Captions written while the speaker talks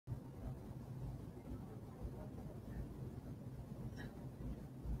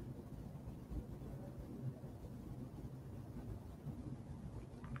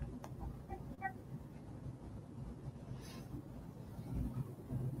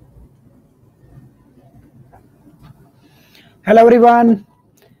Hello everyone,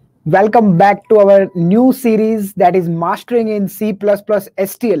 welcome back to our new series that is Mastering in C++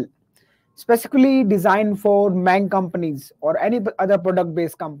 STL, specifically designed for MAANG companies or any other product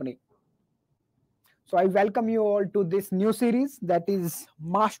based company. So I welcome you all to this new series that is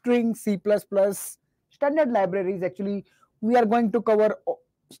Mastering C++ standard libraries. Actually, we are going to cover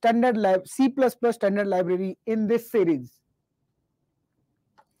C++ standard library in this series.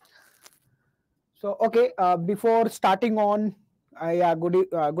 So, okay, before starting on,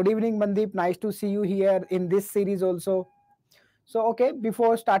 good evening, Mandeep. Nice to see you here in this series also. So, okay,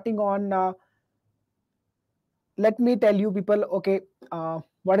 before starting on, let me tell you people, okay,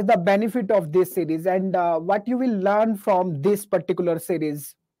 what is the benefit of this series and what you will learn from this particular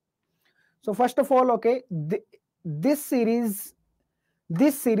series. So, first of all, okay, this series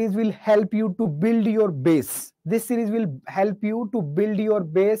will help you to build your base. This series will help you to build your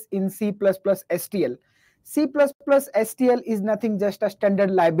base in C++ STL. C++ STL is nothing just a standard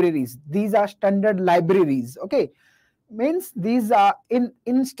libraries. These are standard libraries. Okay, means these are in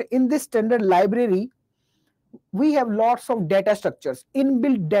this standard library. We have lots of data structures.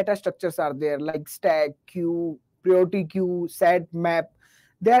 Inbuilt data structures are there like stack, queue, priority queue, set, map.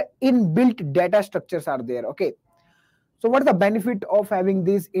 There are inbuilt data structures are there. Okay. So what is the benefit of having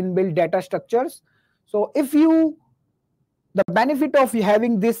these inbuilt data structures? So the benefit of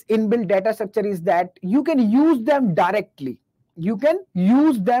having this inbuilt data structure is that you can use them directly. You can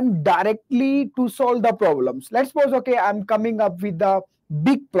use them directly to solve the problems. Let's suppose, okay, I'm coming up with a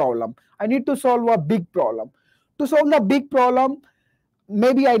big problem. I need to solve a big problem. To solve the big problem,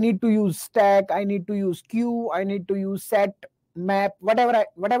 maybe I need to use stack, I need to use queue, I need to use set, map,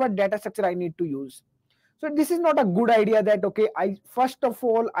 whatever data structure I need to use. So this is not a good idea that, okay, first of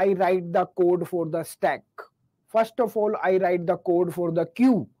all, I write the code for the stack. First of all, I write the code for the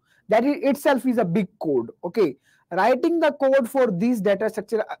queue. That itself is a big code. Okay. Writing the code for these data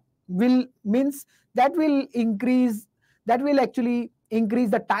structure will actually increase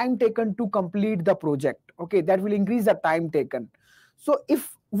the time taken to complete the project. Okay. That will increase the time taken. So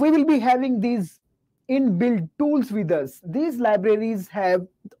if we will be having these inbuilt tools with us, these libraries have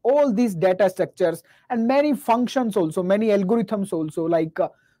all these data structures and many functions also, many algorithms also, like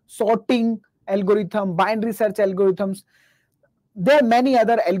sorting algorithm, binary search algorithms. There are many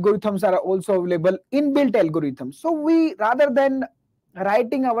other algorithms are also available, inbuilt algorithms. So we, rather than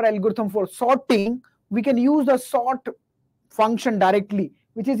writing our algorithm for sorting, we can use the sort function directly,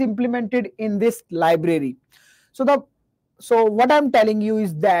 which is implemented in this library. So what I'm telling you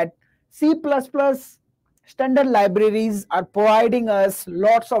is that C++ standard libraries are providing us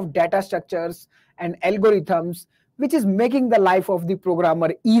lots of data structures and algorithms, which is making the life of the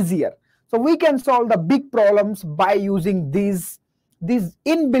programmer easier. So we can solve the big problems by using these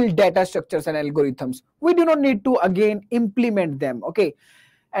inbuilt data structures and algorithms. We do not need to again implement them. Okay.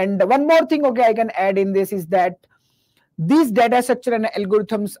 And one more thing, okay, I can add in this is that these data structure and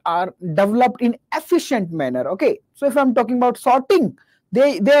algorithms are developed in efficient manner. Okay. So if I'm talking about sorting,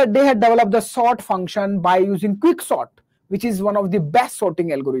 they had developed the sort function by using quick sort, which is one of the best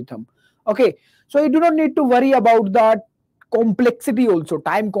sorting algorithm. Okay. So you do not need to worry about the complexity also,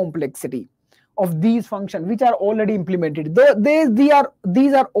 time complexity of these functions, which are already implemented.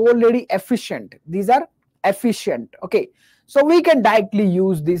 These are already efficient. These are efficient. Okay. So we can directly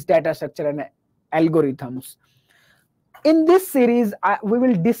use this data structure and algorithms. In this series, we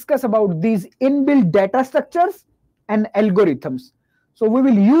will discuss about these inbuilt data structures and algorithms. So we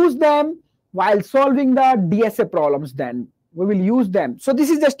will use them while solving the DSA problems. Then we will use them. So this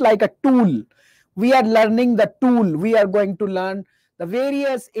is just like a tool. We are learning the tool. We are going to learn the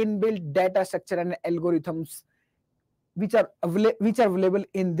various inbuilt data structure and algorithms which are available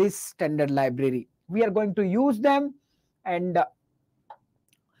in this standard library. We are going to use them, and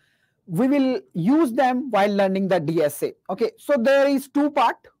we will use them while learning the DSA. Okay, so there is two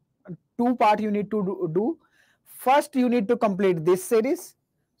part you need to do. First, you need to complete this series.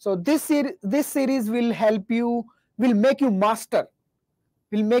 So this series will help you, will make you master.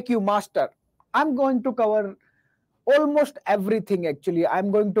 I'm going to cover almost everything. Actually,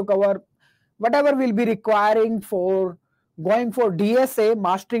 I'm going to cover whatever will be requiring for going for DSA,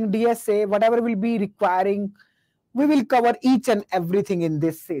 mastering DSA, whatever will be requiring. We will cover each and everything in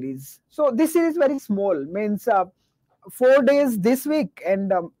this series. So this series is very small, means 4 days this week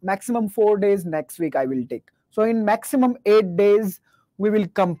and maximum 4 days next week I will take. So in maximum 8 days, we will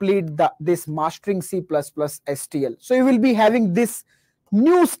complete this mastering C++ STL. So you will be having this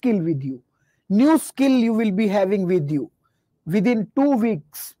new skill with you. New skill you will be having with you within 2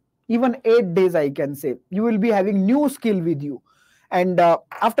 weeks, even 8 days, I can say. You will be having new skill with you. And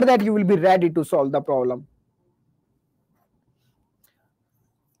after that, you will be ready to solve the problem.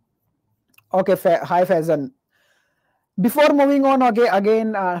 Okay, hi Faizan. Before moving on, okay,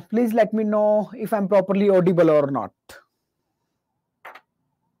 again, please let me know if I'm properly audible or not.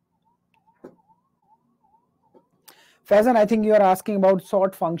 Faizan, I think you are asking about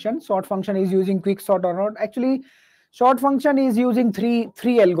sort function. Sort function is using quick sort or not. Actually, sort function is using three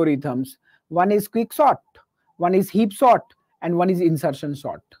algorithms. One is quick sort, one is heap sort, and one is insertion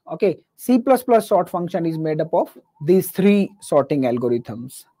sort. Okay, C++ sort function is made up of these three sorting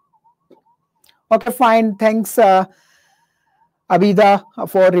algorithms. Okay, fine. Thanks, Abida,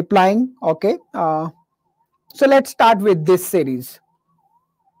 for replying. Okay, so let's start with this series.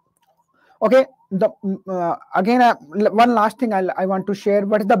 Okay, again, one last thing I want to share.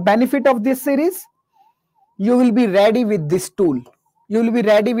 What is the benefit of this series? You will be ready with this tool. You will be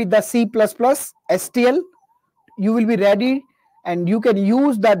ready with the C++ STL. You will be ready, and you can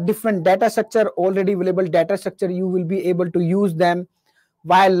use the different data structure, already available data structure. You will be able to use them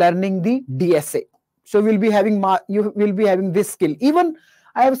while learning the DSA. So you will be having this skill. Even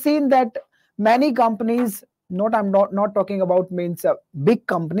I have seen that many companies, I'm not talking about means big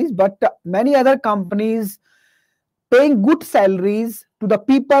companies, but many other companies paying good salaries to the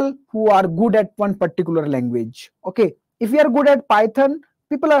people who are good at one particular language. Okay, if you are good at Python,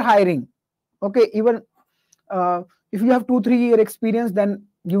 people are hiring. Okay, even if you have 2-3 year experience, then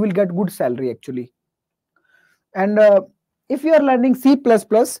you will get good salary actually. And if you are learning C++,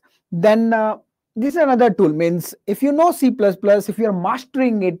 then this is another tool. Means if you know C++, if you are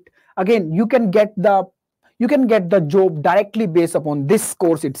mastering it, again you can get the job directly based upon this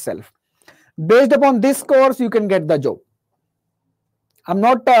course itself. Based upon this course, you can get the job. I'm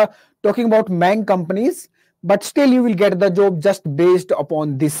not talking about MAANG companies, but still you will get the job just based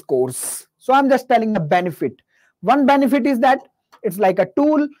upon this course. So I'm just telling the benefit. One benefit is that it's like a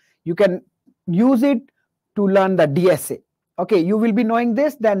tool. You can use it to learn the DSA. Okay, you will be knowing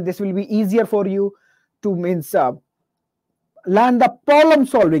this, then this will be easier for you to learn the problem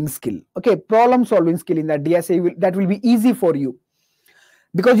solving skill. Okay, problem solving skill in the DSA, that will be easy for you,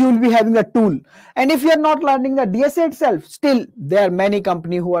 because you will be having a tool. And if you are not learning the DSA itself, still there are many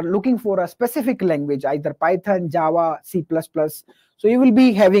companies who are looking for a specific language, either Python, Java, C++. So you will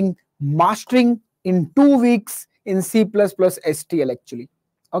be having mastering in 2 weeks in C++ STL actually.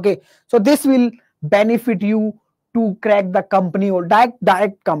 Okay, so this will benefit you to crack the company or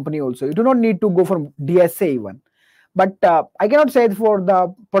direct company also. You do not need to go for DSA even. But I cannot say it for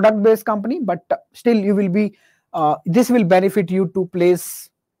the product based company, but still you will be this will benefit you to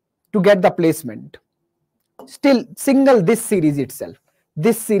get the placement. Still single this series itself.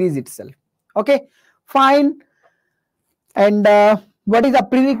 Okay, fine. And what is the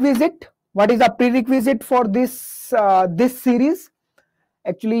prerequisite? What is the prerequisite for this this series?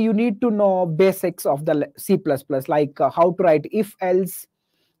 Actually, you need to know basics of the C++, like how to write if else,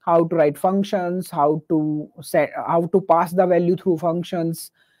 how to write functions, how to pass the value through functions.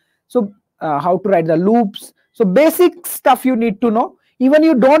 So how to write the loops. So basic stuff you need to know. Even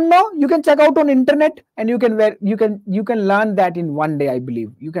you don't know, you can check out on internet, and you can learn that in 1 day. I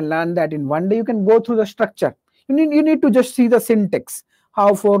believe you can learn that in 1 day. You can go through the structure. You need to just see the syntax,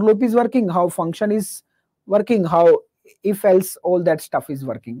 how for loop is working, how function is working, how if else, all that stuff is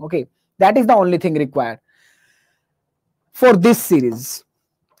working. Okay, that is the only thing required for this series.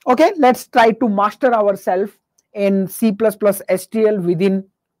 Okay, let's try to master ourselves in C++ STL within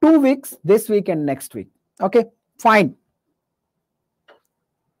 2 weeks, this week and next week. Okay, fine.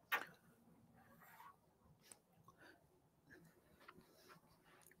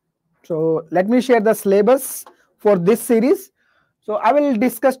 So let me share the syllabus for this series. So I will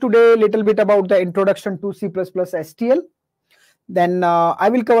discuss today a little bit about the introduction to C++ STL. Then I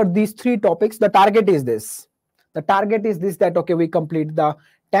will cover these 3 topics. The target is this. That okay, we complete the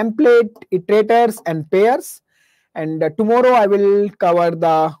template, iterators and pairs. And tomorrow I will cover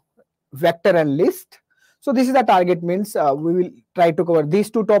the vector and list. So this is the target, means we will try to cover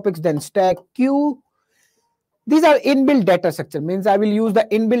these 2 topics, then stack, queue. These are inbuilt data structure, means I will use the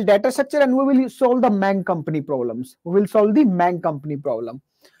inbuilt data structure, and we will solve the MAANG company problems. We will solve the MAANG company problem.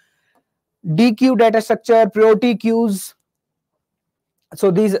 DQ data structure, priority queues.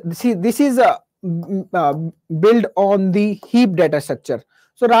 So this is a build on the heap data structure.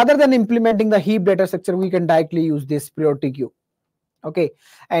 So rather than implementing the heap data structure, we can directly use this priority queue. Okay,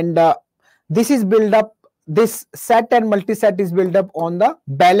 and this is built up. This set and multiset is built up on the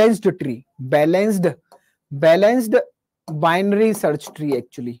balanced tree, balanced binary search tree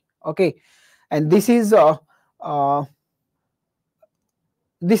actually. Okay, and this is and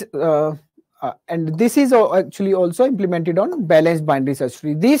this is actually also implemented on balanced binary search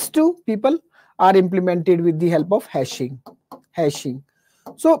tree. These 2 people are implemented with the help of hashing.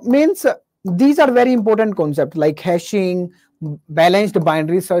 So means these are very important concepts like hashing, balanced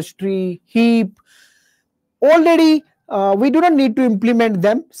binary search tree, heap. Already, we do not need to implement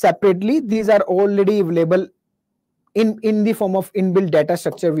them separately. These are already available in the form of inbuilt data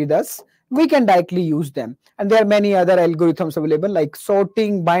structure with us. We can directly use them. And there are many other algorithms available like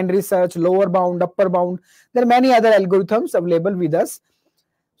sorting, binary search, lower bound, upper bound. There are many other algorithms available with us.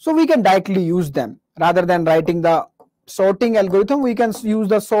 So we can directly use them. Rather than writing the sorting algorithm, we can use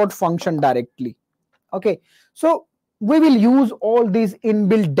the sort function directly. Okay, so we will use all these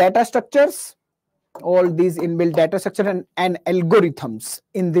inbuilt data structures, and algorithms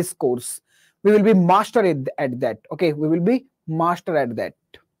in this course. We will be master at that. Okay, we will be master at that.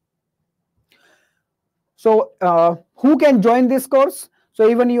 So who can join this course? So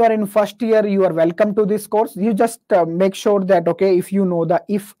even you are in first year, you are welcome to this course. You just make sure that, okay, if you know the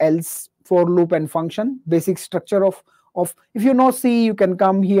if else for loop and function, basic structure of if you know C, you can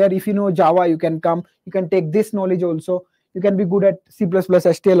come here. If you know Java, you can come. You can take this knowledge also. You can be good at C++,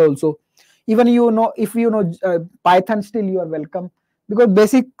 STL also. Even if you know Python, still you are welcome, because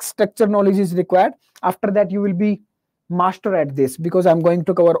basic structure knowledge is required. After that, you will be master at this, because I'm going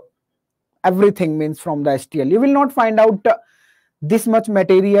to cover everything means from the STL. You will not find out this much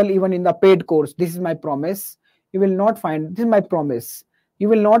material even in the paid course. This is my promise. You will not find, this is my promise. You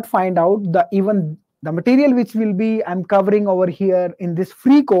will not find out even the material which will be I'm covering over here in this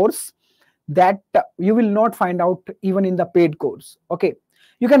free course, that you will not find out even in the paid course. Okay,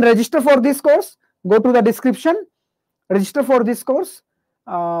 you can register for this course. Go to the description, register for this course,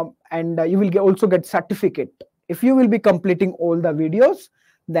 and you will also get certificate. If you will be completing all the videos,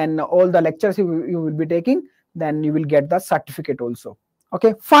 then all the lectures you will be taking, then you will get the certificate also.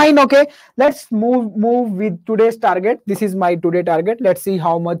 Okay, fine. Okay, let's move with today's target. This is my today target. Let's see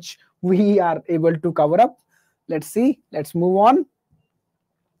how much we are able to cover up. Let's see. Let's move on.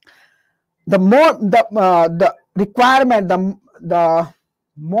 The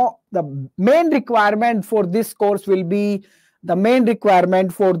main requirement for this course will be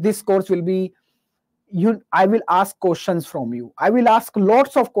I will ask questions from you. I will ask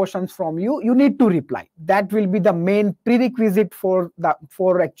lots of questions from you. You need to reply. That will be the main prerequisite for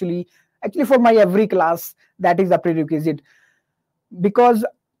actually for my every class. That is the prerequisite, because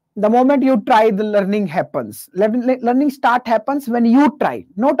the moment you try, the learning happens. Learning start happens when you try,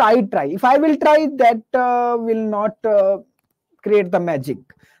 not I try. If I will try, that will not create the magic.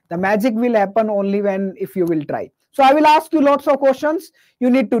 The magic will happen only if you will try. So I will ask you lots of questions. You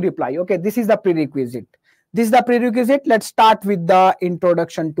need to reply. Okay, this is the prerequisite. Let's start with the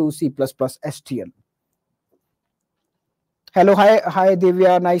introduction to C++ STL. Hello, hi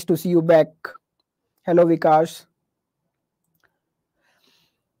Divya. Nice to see you back. Hello, Vikash.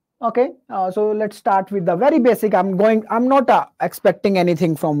 Okay, so let's start with the very basic. I'm not expecting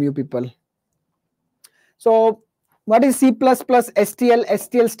anything from you people. So what is C++ STL?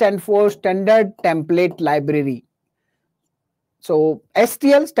 STL stands for Standard Template Library. So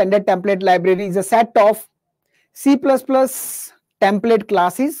STL, Standard Template Library, is a set of C++ template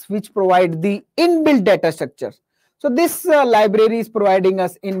classes which provide the inbuilt data structure. So this library is providing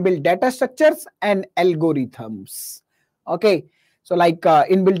us inbuilt data structures and algorithms. Okay, so like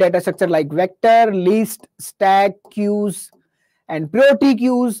inbuilt data structure like vector, list, stack, queues, and priority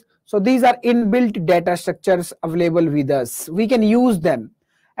queues. So these are inbuilt data structures available with us. We can use them.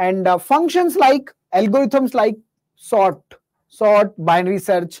 And functions like algorithms like sort, binary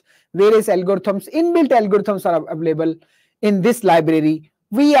search, various algorithms, inbuilt algorithms are available in this library.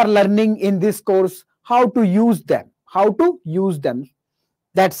 We are learning in this course how to use them.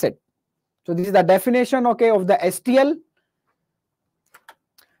 That's it. So this is the definition, okay, of the STL.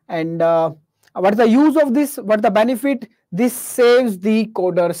 And what is the use of this? What the benefit? This saves the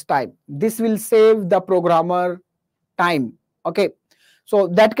coder's time. This will save the programmer time. Okay, so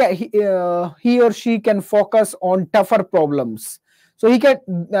that he or she can focus on tougher problems. So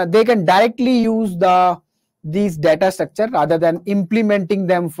they can directly use these data structure rather than implementing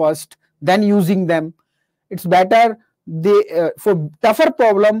them first, then using them. It's better for tougher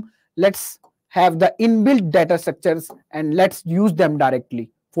problem. Let's have the inbuilt data structures and let's use them directly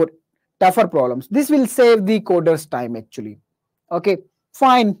for tougher problems. This will save the coder's time actually. Okay,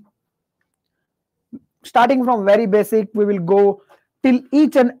 fine. Starting from very basic, we will go till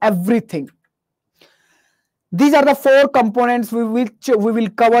each and everything. These are the 4 components which we will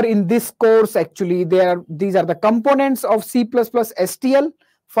cover in this course actually. These are the components of C++ STL.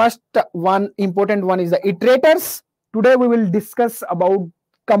 First one, important one, is the iterators. Today we will discuss about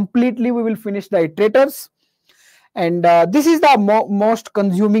completely, we will finish the iterators. And this is the most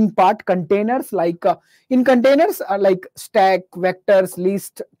consuming part, containers. Like in containers, like stack, vectors,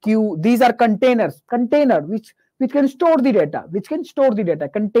 list, queue. These are containers. Container which can store the data,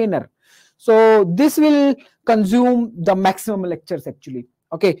 container. So this will consume the maximum lectures actually.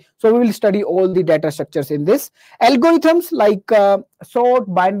 Okay, so we will study all the data structures in this. Algorithms like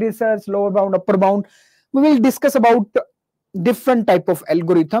sort, binary search, lower bound, upper bound. We will discuss about different type of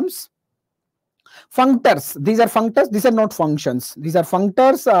algorithms. Functors, these are functors, these are not functions, these are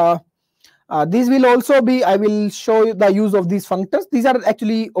functors. These will also be, I will show you the use of these functors. These are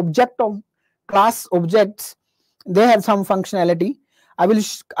actually object of class objects. They have some functionality. I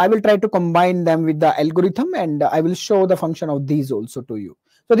will try to combine them with the algorithm, and I will show the function of these also to you.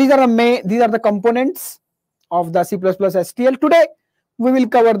 So these are the components of the C++ STL. Today we will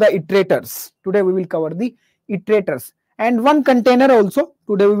cover the iterators. And one container also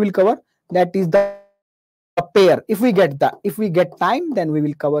today we will cover, that is the pair. If we get time, then we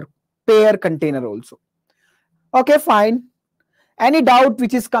will cover pair container also. Okay, fine. Any doubt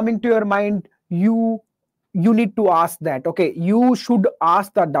which is coming to your mind, you need to ask that. Okay, you should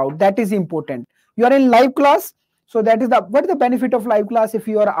ask the doubt. That is important. You are in live class, so that is what is the benefit of live class? If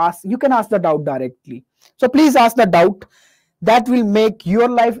you are asked, you can ask the doubt directly. So please ask the doubt. That will make your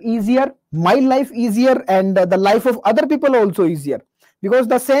life easier, my life easier, and the life of other people also easier, because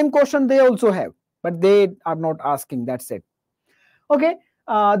the same question they also have, but they are not asking. That's it. Okay,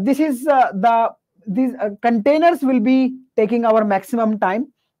 these containers will be taking our maximum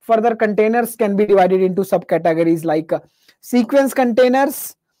time. Further, containers can be divided into subcategories like sequence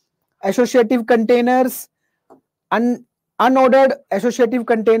containers, associative containers, unordered associative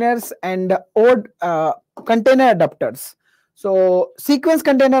containers, and odd container adapters. So sequence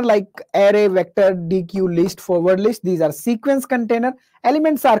container like array, vector, dequeue, list, forward list, these are sequence container.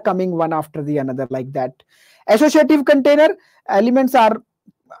 Elements are coming one after the another like that. Associative container, elements are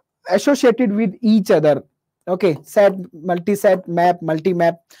associated with each other. Okay, set, multi-set, map,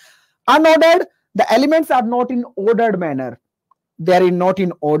 multi-map. Unordered, the elements are not in ordered manner. They are not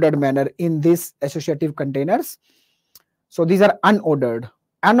in ordered manner in these associative containers. So these are unordered.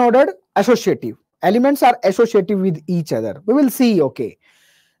 Unordered, associative. Elements are associative with each other. We will see. Okay,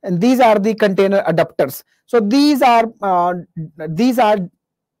 and these are the container adapters. So these are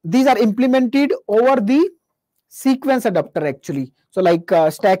implemented over the sequence adapter actually. So like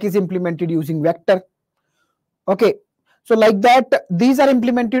stack is implemented using vector. Okay, so like that, these are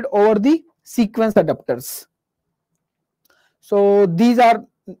implemented over the sequence adapters. So these are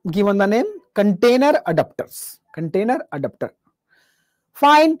given the name container adapters. Container adapter.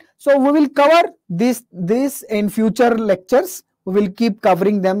 Fine. So we will cover this in future lectures. We will keep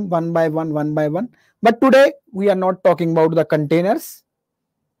covering them one by one. But today we are not talking about the containers.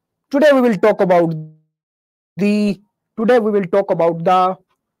 Today we will talk about the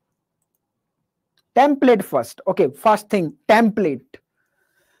template first. Okay, first thing, template.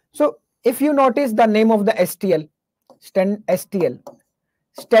 So if you notice the name of the STL, standard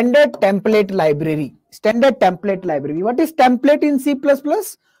template library. Standard template library. What is template in C++?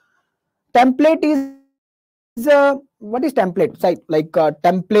 Template is what is template? Like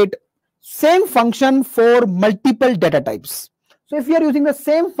template, same function for multiple data types. So if you are using the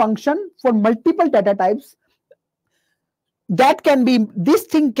same function for multiple data types, this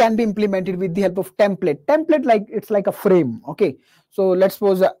thing can be implemented with the help of template. Template, like it's like a frame. Okay, so let's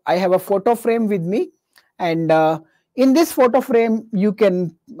suppose I have a photo frame with me, and in this photo frame you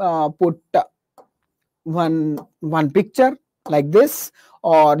can put one picture like this,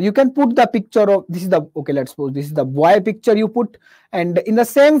 or you can put the picture of let's suppose this is the boy picture you put, and in the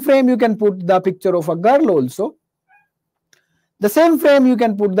same frame you can put the picture of a girl also. The same frame you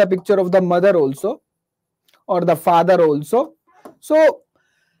can put the picture of the mother also, or the father also. So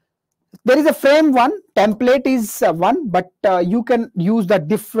there is a frame one, template is one, but you can use the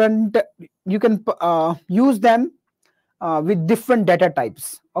different, you can use them with different data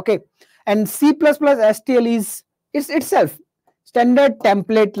types. Okay, and C++ STL is itself standard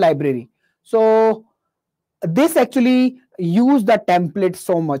template library. So this actually use the template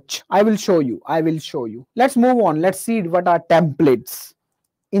so much. I will show you. Let's move on. Let's see what are templates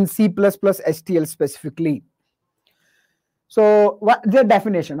in C++ STL specifically. So what their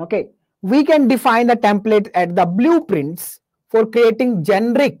definition? Okay, we can define the template at the blueprints for creating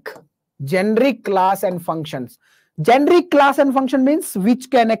generic class and functions. Generic class and function means which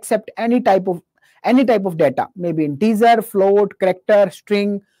can accept any type of data, maybe integer, float, character,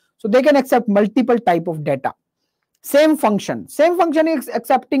 string. So they can accept multiple type of data. Same function is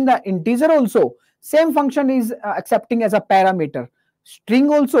accepting the integer also. Same function is accepting as a parameter.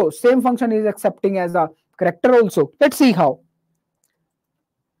 String also, same function is accepting as a character also. Let's see how.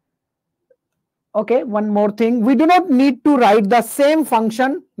 Okay, one more thing. We do not need to write the same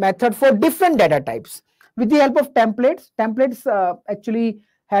function method for different data types. With the help of templates, actually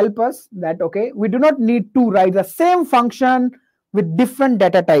help us that, okay, we do not need to write the same function with different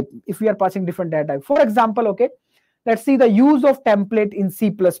data type if we are passing different data type. For example, okay, let's see the use of template in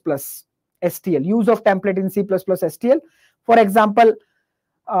C++ STL. Use of template in C++ STL. For example,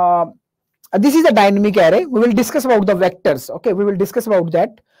 this is a dynamic array. We will discuss about the vectors. Okay, we will discuss about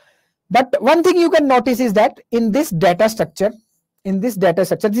that. But one thing you can notice is that in this data structure, this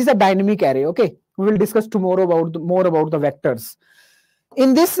is a dynamic array. Okay, we will discuss tomorrow about more about the vectors.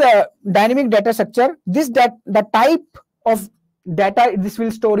 In this dynamic data structure, the type of data this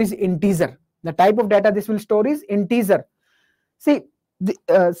will store is integer. The type of data this will store is integer. See, the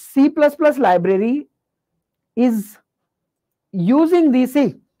C++ library is using this.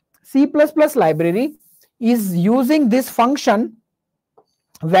 C++ library is using this function,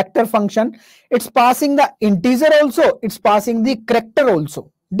 vector function. It's passing the integer also, it's passing the character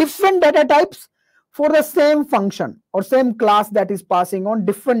also. Different data types for the same function or same class that is passing on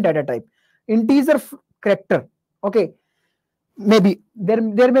different data type. Integer, character. Okay, maybe there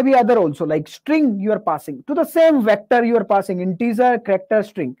may be other also, like string you are passing to the same vector, you are passing integer, character,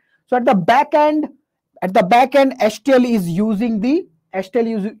 string. So at the back end STL is using the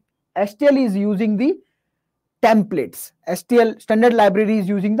templates. STL standard library is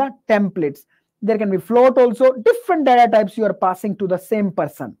using the templates. There can be float also. Different data types you are passing to the same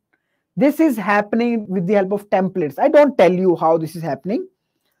person. This is happening with the help of templates. I don't tell you how this is happening.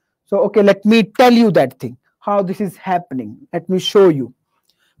 So okay, let me tell you that thing, how this is happening. Let me show you.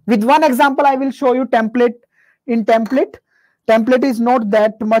 With one example, I will show you template. In template is not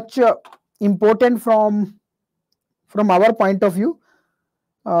that much important from our point of view.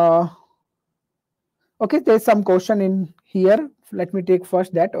 Okay, there's some question in here. Let me take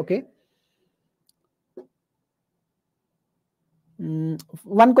first that. Okay.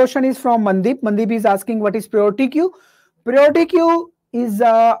 One question is from Mandeep. Mandeep is asking, what is priority queue? Priority queue is,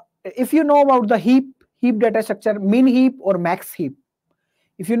 if you know about the heap data structure, min heap or max heap.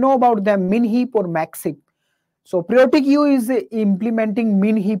 If you know about the min heap or max heap. So priority queue is implementing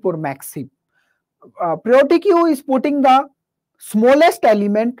min heap or max heap. Priority queue is putting the smallest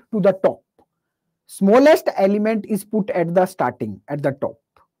element to the top. Smallest element is put at the starting, at the top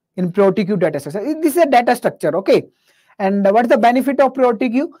in priority queue data structure. This is a data structure, okay? And what's the benefit of priority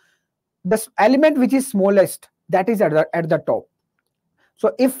queue? The element which is smallest, that is at the top.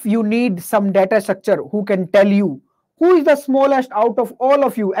 So if you need some data structure who can tell you who is the smallest out of all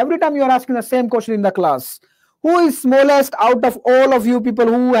of you, every time you are asking the same question in the class, who is smallest out of all of you people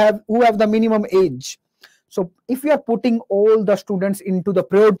who have the minimum age? So if you are putting all the students into the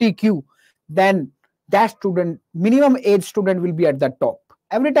priority queue, then that student, minimum age student, will be at the top.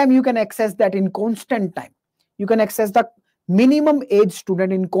 Every time you can access that in constant time. You can access the minimum age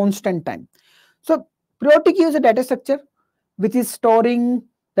student in constant time. So priority queue is a data structure which is storing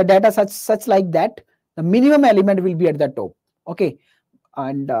the data such like that. The minimum element will be at the top. Okay,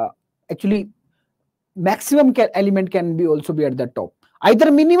 and actually maximum element can be also be at the top. Either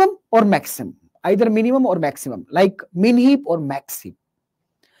minimum or maximum. Like min heap or max heap.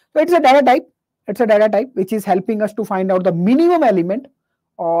 So it's a data type. It's a data type which is helping us to find out the minimum element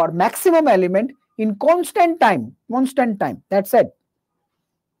or maximum element in constant time. That's it.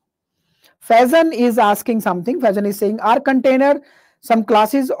 Faizan is asking something. Faizan is saying, are container some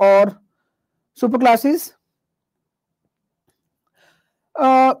classes or superclasses?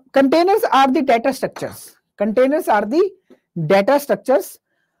 Containers are the data structures.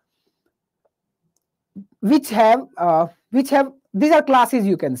 Which have these are classes,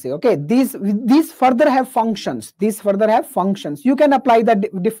 you can say. Okay, these further have functions. You can apply the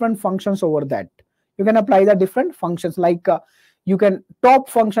different functions over that. You can apply the different functions, like you can, top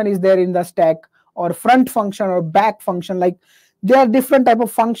function is there in the stack, or front function or back function. Like there are different type of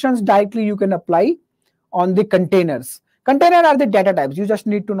functions directly you can apply on the containers. Container are the data types. You just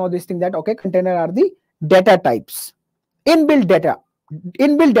need to know this thing, that okay, container are the data types, inbuilt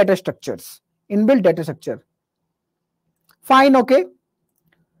data structures. Fine, okay.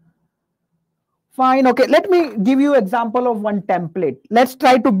 Let me give you example of one template. Let's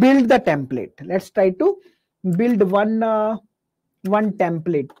try to build the template. Let's try to build one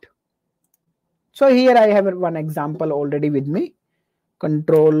template. So here I have one example already with me.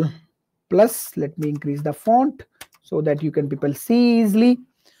 Control plus. Let me increase the font so that you can people see easily.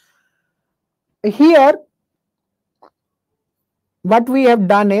 Here, what we have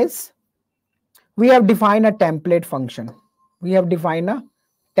done is we have defined a template function.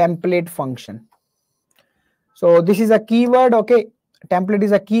 So this is a keyword, okay. Template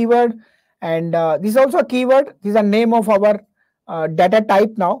is a keyword, and this is also a keyword. This is a name of our data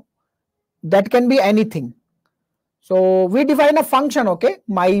type now. That can be anything. So we define a function, okay,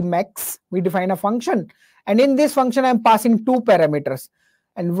 my max. We define a function, and in this function I'm passing two parameters.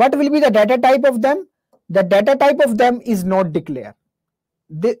 And what will be the data type of them? The data type of them is not declared.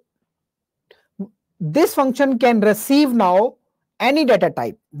 This function can receive now any data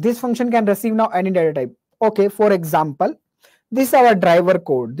type. This function can receive now any data type. Okay, for example, this is our driver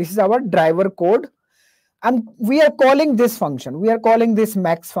code. This is our driver code. And we are calling this function. We are calling this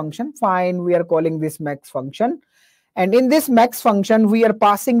max function. Fine, we are calling this max function. And in this max function, we are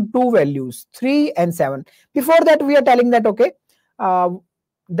passing two values, 3 and 7. Before that, we are telling that, okay,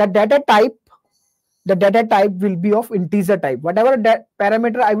 the data type will be of integer type. Whatever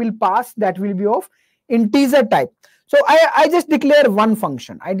parameter I will pass, that will be of integer type. So I just declare one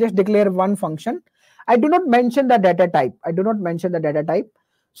function. I just declare one function. I do not mention the data type. I do not mention the data type.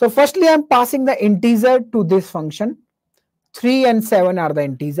 So firstly, I'm passing the integer to this function. 3 and 7 are the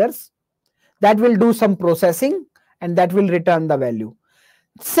integers. That will do some processing and that will return the value.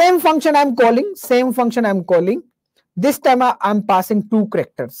 Same function I'm calling. Same function I'm calling. This time I'm passing two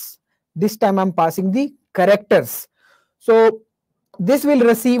characters. This time I'm passing the characters. So this will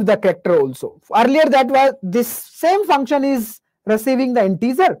receive the character also. Earlier that was this same function is receiving the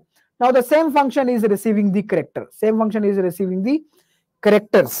integer. Now the same function is receiving the character. Same function is receiving the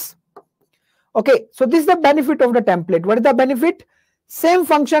characters. Okay, so this is the benefit of the template. What is the benefit? Same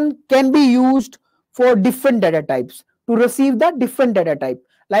function can be used for different data types to receive the different data type.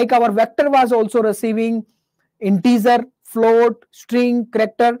 Like our vector was also receiving integer, float, string,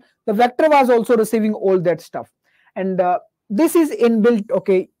 character. The vector was also receiving all that stuff. And this is inbuilt,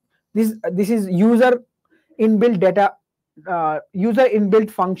 okay. This is user inbuilt data, user inbuilt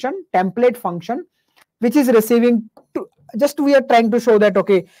function, template function, which is receiving just we are trying to show that,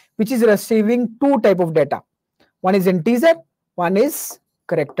 okay, which is receiving two type of data. One is integer, one is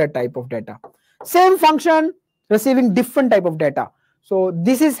character type of data. Same function receiving different type of data. So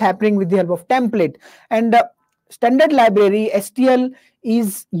this is happening with the help of template. And standard library STL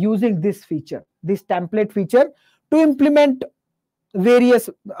is using this feature, this template feature, to implement various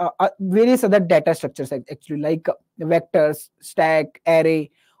other data structures, actually, like vectors, stack, array.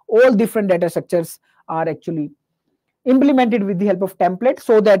 All different data structures are actually implemented with the help of template,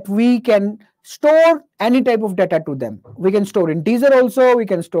 so that we can store any type of data to them. We can store integer also, we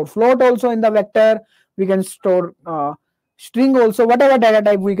can store float also in the vector, we can store string also, whatever data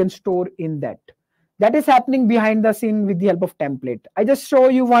type we can store in that. That is happening behind the scene with the help of template. I just show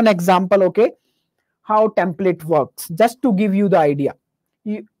you one example, okay, how template works, just to give you the idea.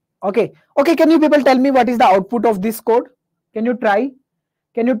 Okay, can you people tell me what is the output of this code? Can you try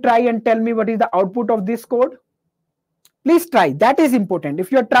and tell me what is the output of this code? Please try. That is important.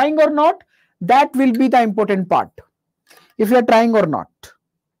 If you are trying or not, that will be the important part. If you are trying or not,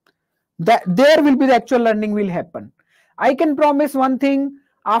 that there will be the actual learning will happen. I can promise one thing: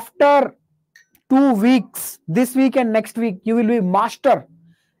 after 2 weeks, this week and next week, you will be master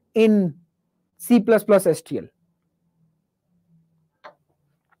in C++ STL.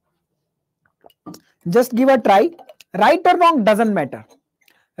 Just give a try. Right or wrong doesn't matter.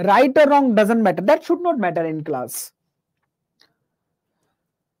 Right or wrong doesn't matter. That should not matter in class.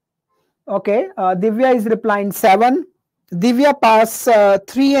 Okay, Divya is replying 7. Divya pass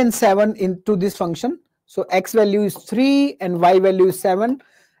 3 and 7 into this function. So x value is 3 and y value is 7.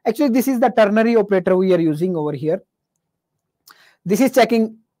 Actually, this is the ternary operator we are using over here. This is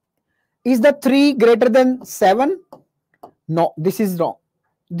checking, is the 3 greater than 7? No, this is wrong.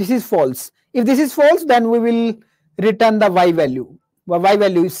 This is false. If this is false, then we will return the y value. Y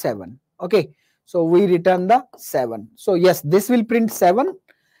value is 7. Okay, so we return the 7. So yes, this will print 7.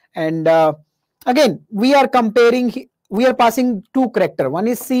 And again, we are comparing, we are passing two characters. One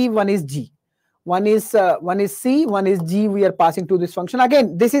is C, one is G. One is C, one is G. We are passing to this function.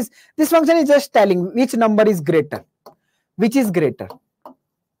 Again, this function is just telling which number is greater. Which is greater?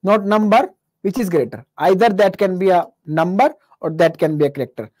 Not number, which is greater. Either that can be a number or that can be a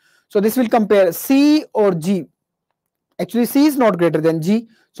character. So this will compare C or G. Actually, C is not greater than G.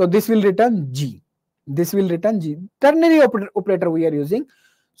 So this will return G. This will return G. Ternary operator we are using.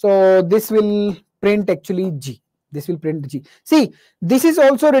 So this will print actually G. This will print G. See, this is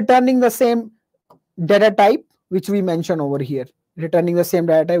also returning the same data type which we mentioned over here. Returning the same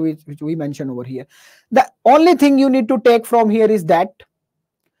data type which we mentioned over here. The only thing you need to take from here is that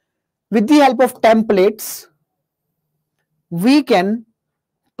with the help of templates, we can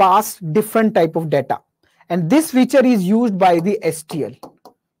pass different type of data. And this feature is used by the STL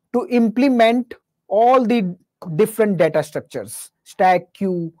to implement all the different data structures. Stack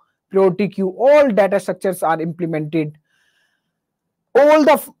queue, priority queue, all data structures are implemented. All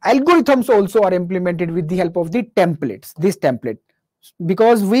the algorithms also are implemented with the help of the templates, this template.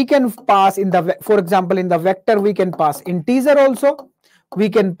 Because we can pass in the, for example, in the vector, we can pass integer also, we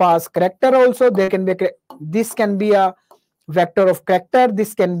can pass character also. There can be this can be a vector of character,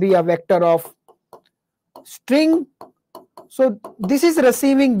 this can be a vector of string. So this is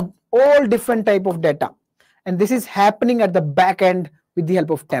receiving all different type of data, and this is happening at the back end with the help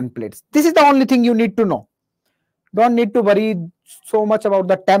of templates. This is the only thing you need to know. Don't need to worry so much about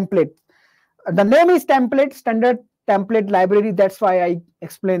the template. The name is template, standard template library. That's why I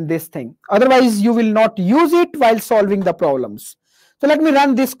explained this thing. Otherwise, you will not use it while solving the problems. So let me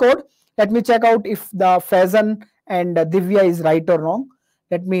run this code. Let me check out if the Faizan and Divya is right or wrong.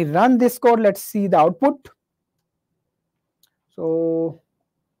 Let me run this code. Let's see the output. So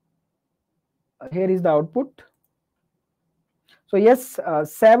here is the output. So yes,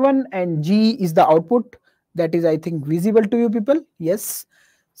 7 and G is the output. That is, I think, visible to you people. Yes,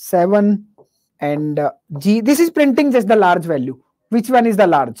 7 and G. This is printing just the large value. Which one is the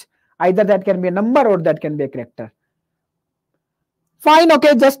large? Either that can be a number or that can be a character. Fine,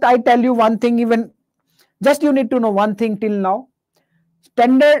 okay, just I tell you one thing, even just you need to know one thing till now.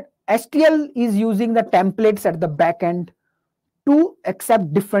 Standard STL is using the templates at the back end to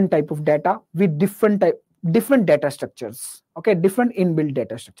accept different type of data with different data structures. Okay, different inbuilt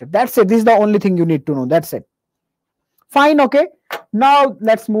data structure. That's it. This is the only thing you need to know. That's it. Fine, okay. Now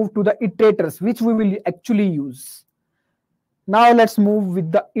let's move to the iterators, which we will actually use. Now let's move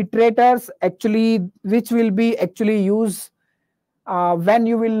with the iterators, actually, which will be actually used when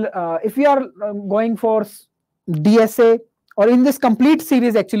you will, if you are going for DSA or in this complete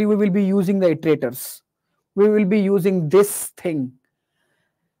series, actually, we will be using the iterators. We will be using this thing.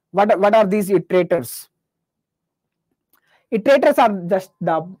 What are these iterators? Iterators are just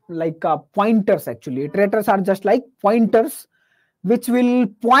the pointers actually. Iterators are just like pointers which will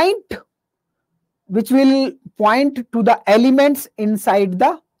point to the elements inside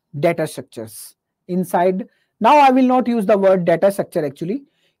the data structures. Inside. Now I will not use the word data structure actually.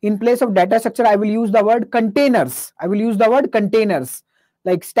 In place of data structure, I will use the word containers. I will use the word containers.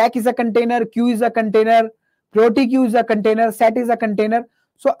 Like stack is a container, queue is a container, priority queue is a container, set is a container.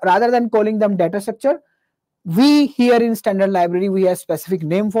 So rather than calling them data structure, we here in standard library, we have specific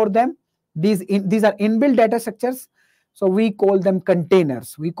name for them. These are inbuilt data structures. So we call them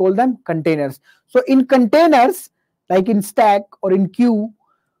containers. We call them containers. So in containers, like in stack or in queue,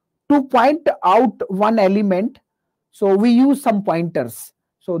 to point out one element, so we use some pointers.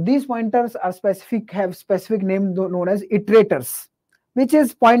 So these pointers are have specific name known as iterators, which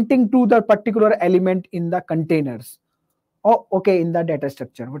is pointing to the particular element in the containers. Oh, okay, in the data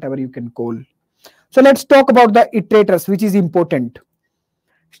structure, whatever you can call. So let's talk about the iterators, which is important.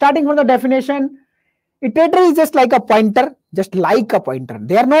 Starting from the definition, iterator is just like a pointer, just like a pointer.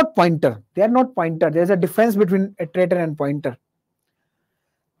 They are not pointer. They are not pointer. There is a difference between iterator and pointer.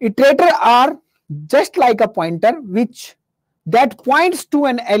 Iterator are just like a pointer, that points to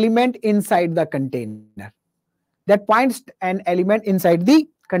an element inside the container. That points an element inside the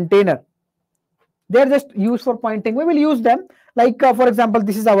container. They are just used for pointing. We will use them. Like for example,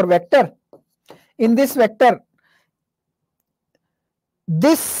 this is our vector. In this vector,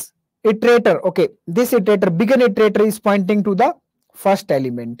 this iterator, okay, this iterator, begin iterator is pointing to the first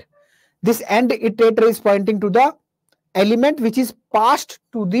element. This end iterator is pointing to the element which is passed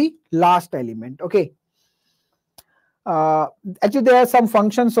to the last element. Okay. Actually, there are some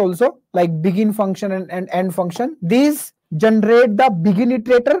functions also, like begin function and end function. These generate the begin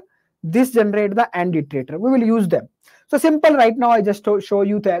iterator. This generate the end iterator. We will use them. So simple right now, I just show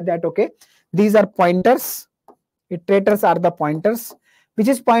you that okay, these are pointers. Iterators are the pointers which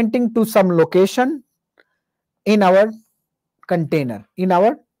is pointing to some location in our container, in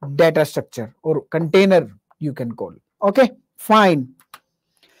our data structure or container you can call. Okay, fine.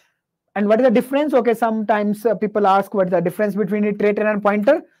 And what is the difference? Okay, sometimes people ask what is the difference between iterator and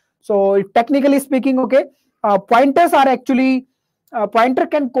pointer. So technically speaking, okay, pointers are actually, pointer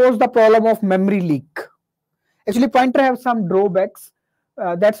can cause the problem of memory leak. Actually, pointer have some drawbacks.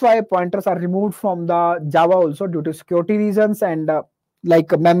 That's why pointers are removed from the Java also due to security reasons and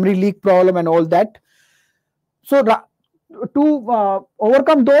like a memory leak problem and all that. So to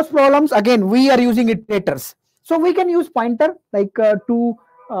overcome those problems, again, we are using iterators. So we can use pointer like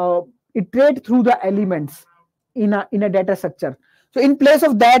to iterate through the elements in a data structure. So in place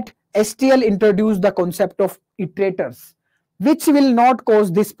of that, STL introduced the concept of iterators, which will not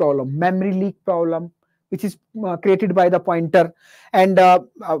cause this problem, memory leak problem, which is created by the pointer. And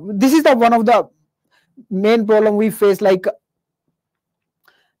this is the one of the main problem we face, like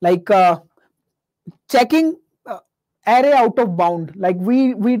checking array out of bound. Like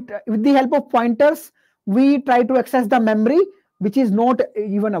we with the help of pointers, we try to access the memory which is not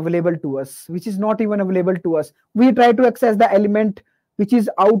even available to us, we try to access the element which is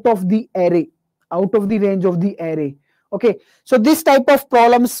out of the array, out of the range of the array. Okay, so this type of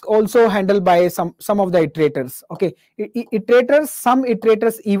problems also handled by some of the iterators. Okay, some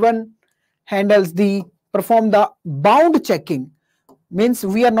iterators even perform the bound checking, means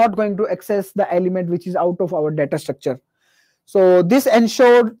we are not going to access the element which is out of our data structure. So this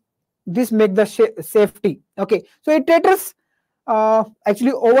make the safety. Okay, so iterators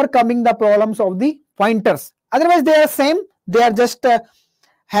actually overcoming the problems of the pointers. Otherwise they are same, they are just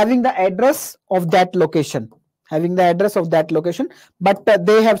having the address of that location, but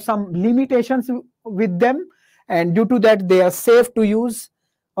they have some limitations with them, and due to that they are safe to use.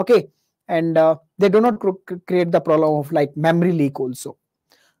 Okay, and they do not create the problem of like memory leak also.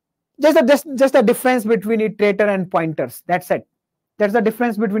 Just a difference between iterator and pointers. That's it. That's the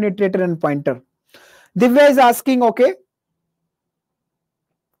difference between iterator and pointer. Divya is asking, okay.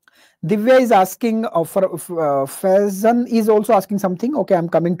 Divya is asking Faizan is also asking something. Okay, I'm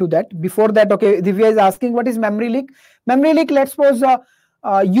coming to that. Before that, okay, Divya is asking what is memory leak. Memory leak, let's suppose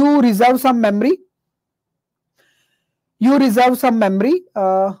you reserve some memory.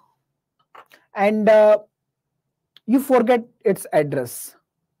 And you forget its address.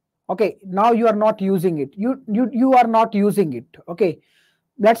 Okay, now you are not using it. You are not using it. Okay,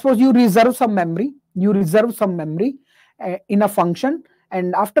 let's suppose you reserve some memory. In a function,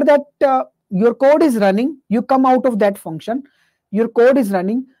 and after that your code is running. You come out of that function. Your code is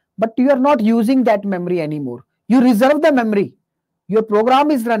running, but you are not using that memory anymore. You reserve the memory. Your program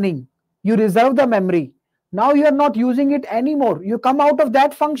is running. You reserve the memory. Now you are not using it anymore. You come out of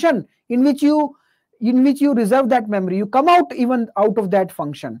that function in which you reserve that memory. You come out of that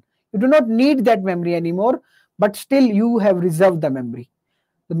function. You do not need that memory anymore, but still you have reserved the memory.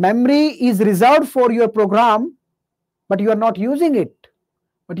 The memory is reserved for your program, but you are not using it.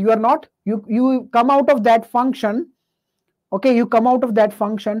 You come out of that function. Okay, you come out of that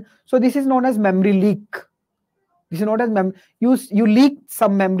function. So this is known as memory leak. You leak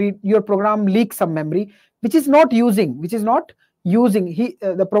some memory. Your program leaks some memory which is not using.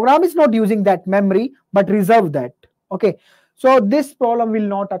 The program is not using that memory, but reserve that. Okay, so this problem will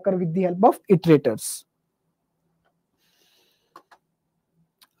not occur with the help of iterators.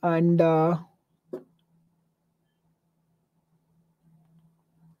 And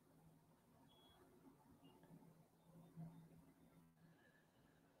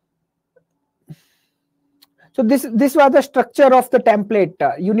so this was the structure of the template.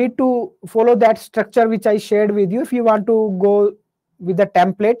 You need to follow that structure which I shared with you if you want to go with the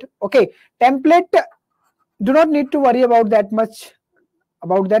template. Okay, template, do not need to worry about that much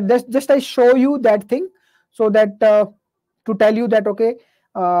about that. Just I show you that thing, so that to tell you that okay,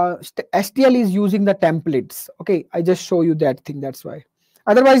 STL is using the templates. Okay, I just show you that thing. That's why.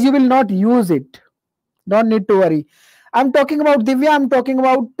 Otherwise, you will not use it. Don't need to worry. I'm talking about Divya. I'm talking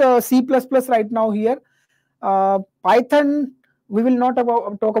about C++ right now here. Python, we will not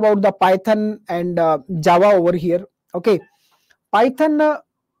talk about the Python and Java over here. Okay, Python.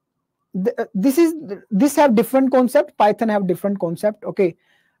 This have different concept. Python have different concept. Okay,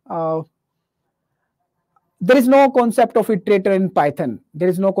 there is no concept of iterator in Python.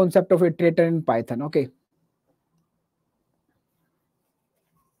 Okay.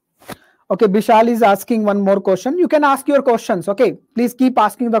 Okay, Bishal is asking one more question. You can ask your questions. Okay, please keep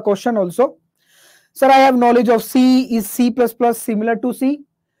asking the question also. Sir, I have knowledge of C. Is C++ similar to C?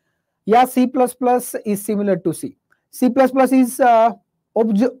 Yeah, C++ is similar to C. C++ is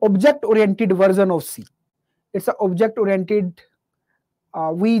object-oriented version of C. It's an object-oriented.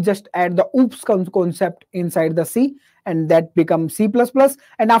 We just add the oops concept inside the C, and that becomes C++.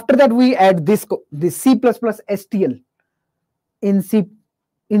 And after that, we add this C++ STL. In C++,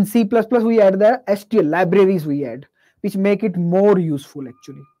 we add the STL libraries which make it more useful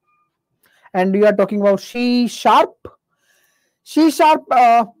actually. And we are talking about C#. C#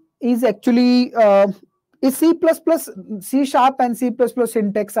 is actually is C++. C# and C++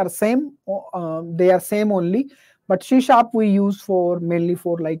 syntax are same. They are same only. But C# we use mainly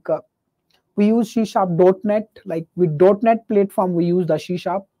for like we use C# .NET, like with .NET platform we use the C#,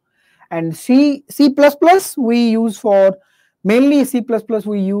 and C++ we use for mainly C++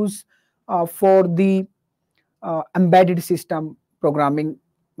 we use for the embedded system programming.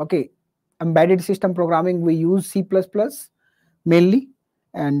 Okay, embedded system programming we use C++ mainly,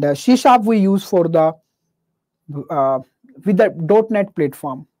 and C# we use for the with the .NET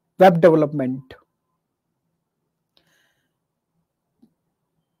platform web development.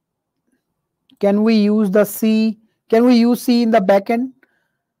 Can we use the C? Can we use C in the backend?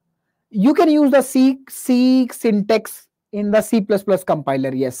 You can use the C syntax in the C++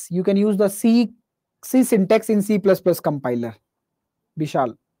 compiler. Yes, you can use the C syntax in C++ compiler.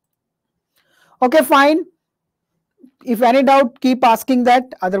 Vishal. Okay, fine. If any doubt, keep asking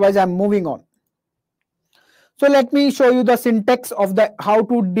that. Otherwise, I'm moving on. So let me show you the syntax of the how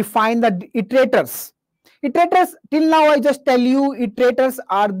to define the iterators. Iterators, till now I just tell you iterators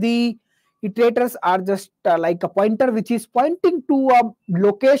are just like a pointer which is pointing to a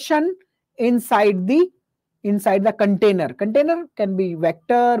location inside the container. Container can be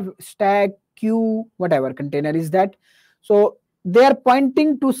vector, stack, queue, whatever container is that. So they are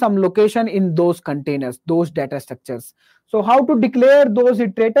pointing to some location in those containers, those data structures. So how to declare those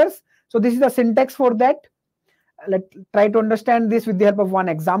iterators? So this is the syntax for that. Let's try to understand this with the help of one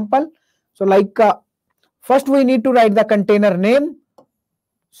example. So like first we need to write the container name.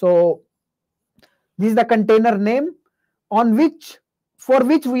 So this is the container name for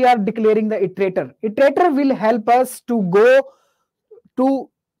which we are declaring the iterator. Iterator will help us to go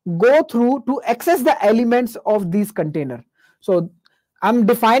through to access the elements of this container. So I'm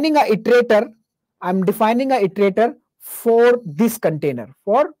defining a iterator. For this container,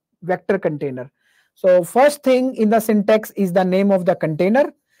 for vector container. So first thing in the syntax is the name of the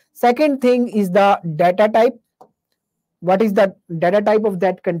container. Second thing is the data type. What is the data type of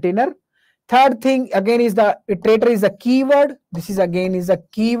that container? Third thing again is the iterator is a keyword. This is again is a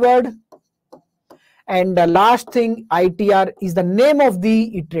keyword. And the last thing, ITR, is the name of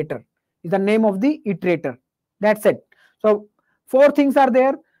the iterator. That's it. So four things are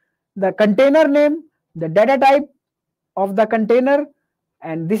there: the container name, the data type of the container,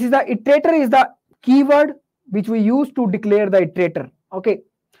 and this is the iterator is the keyword which we use to declare the iterator. Okay,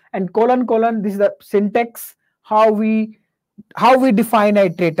 and colon this is the syntax how we define a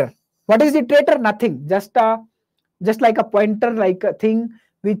iterator. What is iterator? Nothing, just like a pointer, like a thing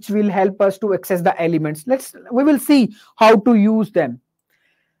which will help us to access the elements. We will see how to use them.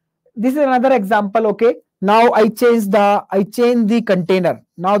 This is another example. Okay, now I change the container.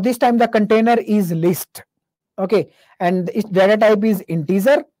 Now this time the container is list. Okay, and its data type is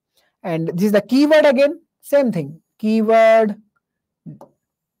integer, and this is the keyword again, same thing, keyword,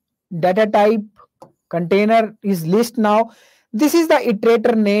 data type, container is list. Now this is the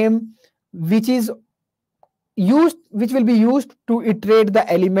iterator name which will be used to iterate the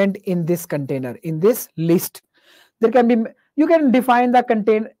element in this container, in this list. You can define the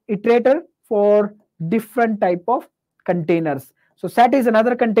iterator for different type of containers. So set is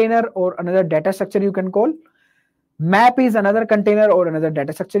another container or another data structure you can call. Map is another container or another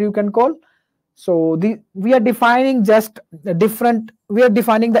data structure you can call. So we are defining the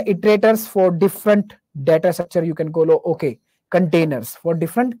iterators for different data structure you can call. Okay, containers for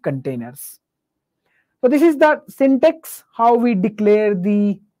different containers. So this is the syntax how we declare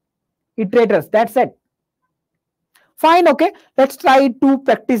the iterators. That's it. Fine. Okay, let's try to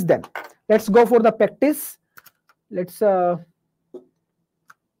practice them. Let's go for the practice. Let's go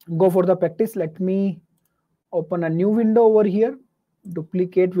for the practice. Let me open a new window over here,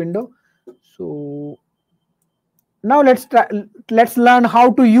 duplicate window. So now let's learn how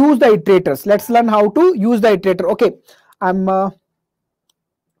to use the iterators. Let's learn how to use the iterator. Okay, I'm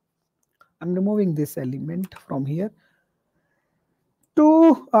removing this element from here.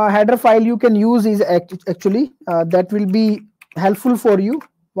 Two header file you can use is actually that will be helpful for you.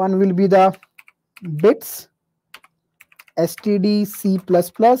 One will be the bits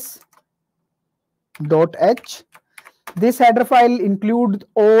std_c++.h. This header file includes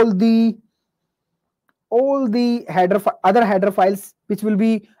all the other header files, which will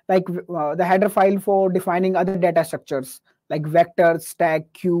be like the header file for defining other data structures like vectors, stack,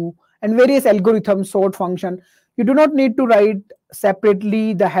 queue, and various algorithms, sort function. You do not need to write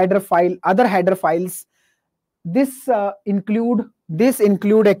separately the header file, other header files. This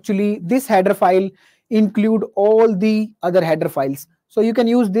header file include all the other header files. So you can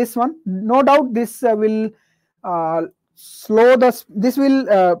use this one. No doubt this will this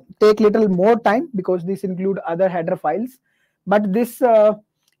will take little more time because this include other header files. But this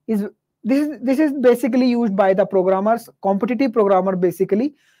is basically used by the programmers, competitive programmer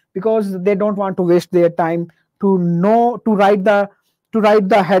basically, because they don't want to waste their time to write the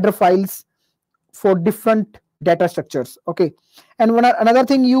header files for different data structures. Okay, and another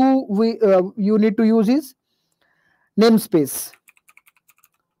thing you need to use is namespace.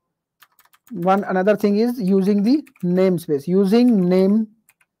 Another thing is using the namespace.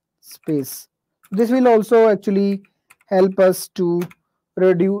 This will also actually help us to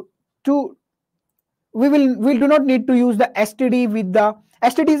we do not need to use the std with the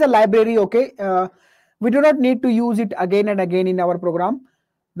std is a library. Okay, we do not need to use it again and again in our program.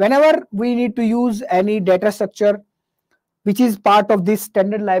 Whenever we need to use any data structure which is part of this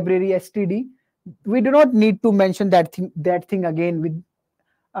standard library std, we do not need to mention that thing again with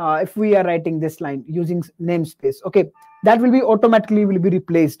if we are writing this line using namespace. Okay, that will be automatically will be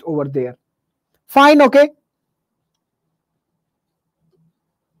replaced over there. Fine. Okay,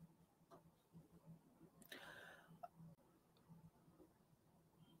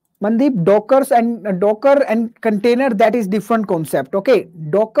 Mandeep, Docker and container, that is different concept. Okay,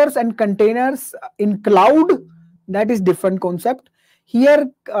 Dockers and containers in cloud, that is different concept. Here,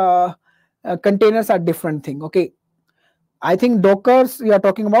 containers are different thing. Okay, I think Dockers we are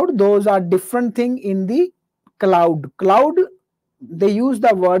talking about, those are different thing in the cloud. Cloud, they use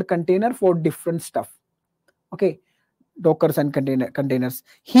the word container for different stuff. Okay, Dockers and containers.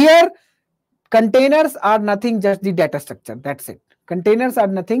 Here, containers are nothing, just the data structure. That's it. Containers are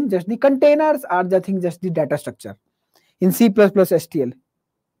nothing, just the containers are the thing, just the data structure in C++ STL.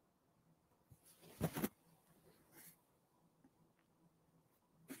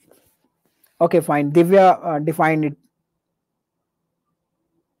 Okay, fine. Divya defined it.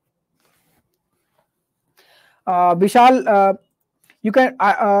 Vishal, you can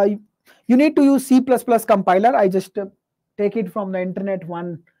you need to use C++ compiler. I just take it from the internet,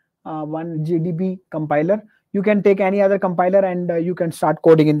 one GDB compiler. You can take any other compiler and you can start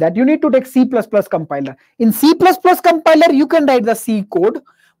coding in that. You need to take C++ compiler. In C++ compiler, you can write the C code,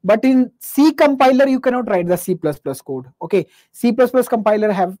 but in C compiler, you cannot write the C++ code. Okay, C++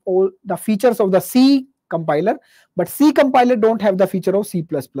 compiler have all the features of the C compiler, but C compiler don't have the feature of C++.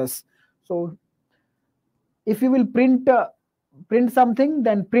 So if you will print something,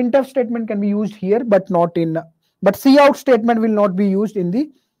 then printf statement can be used here, but not in. But cout statement will not be used in the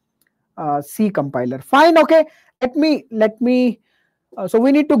C compiler. Fine. Okay. Let me. So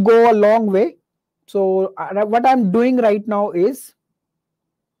we need to go a long way. So what I'm doing right now is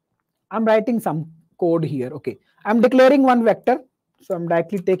I'm writing some code here. Okay. I'm declaring one vector. So I'm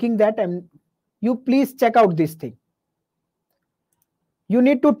directly taking that, and you please check out this thing. You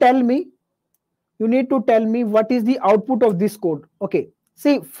need to tell me what is the output of this code. Okay.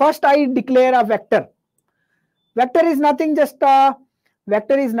 See, first I declare a vector. Vector is nothing, just the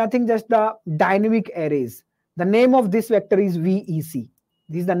dynamic arrays. The name of this vector is VEC.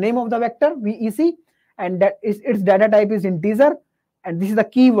 This is the name of the vector VEC, and that is its data type is integer, and this is the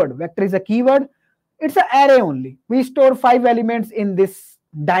keyword. Vector is a keyword. It's an array only. We store 5 elements in this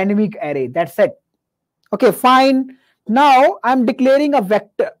dynamic array. That's it. Okay, fine. Now I'm declaring a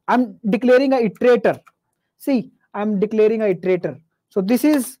vector. I'm declaring an iterator. See, I'm declaring an iterator. So this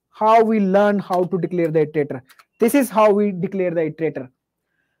is how we learn how to declare the iterator. This is how we declare the iterator.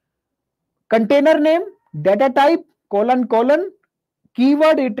 Container name, data type, colon,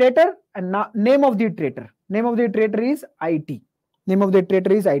 keyword iterator, and name of the iterator. Name of the iterator is IT. Name of the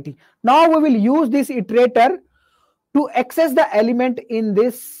iterator is IT. Now we will use this iterator to access the element in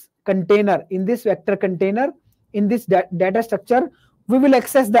this container, in this vector container, in this data structure. We will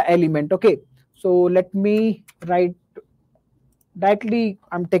access the element. Okay. So let me write directly.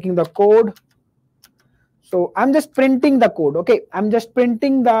 I'm taking the code. So I'm just printing the code. Okay, I'm just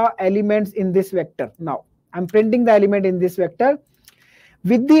printing the elements in this vector. Now I'm printing the element in this vector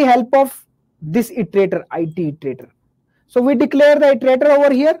with the help of this iterator, IT iterator. So we declare the iterator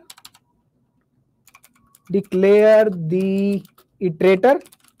over here. Declare the iterator,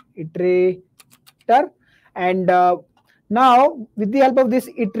 and now with the help of this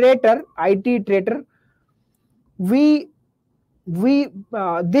iterator, IT iterator,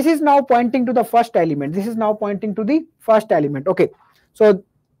 this is now pointing to the first element. This is now pointing to the first element. Okay, so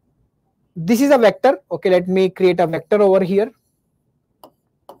this is a vector. Okay, let me create a vector over here.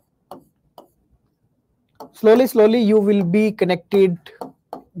 Slowly you will be connected.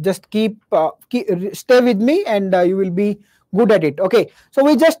 Just stay with me, and you will be good at it. Okay, so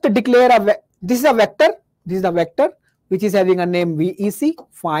we just declare this is a vector. This is a vector which is having a name VEC.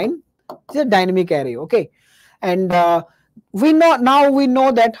 Fine, it's a dynamic array. Okay, and we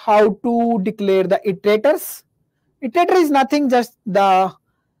know that how to declare the iterators. Iterator is nothing, just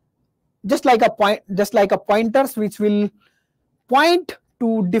like a pointers which will point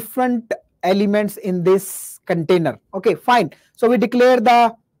to different elements in this container. Okay, fine. So we declare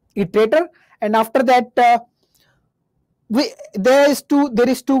the iterator, and after that there is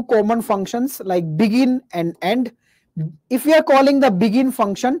two common functions like begin and end. If we are calling the begin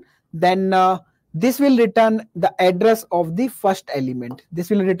function, then this will return the address of the first element. This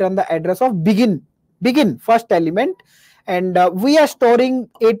will return the address of begin first element, and we are storing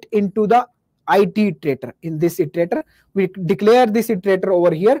it into the IT iterator. In this iterator, we declare this iterator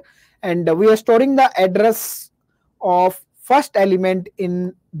over here, and we are storing the address of first element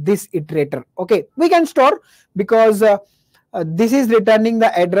in this iterator. Okay, we can store because this is returning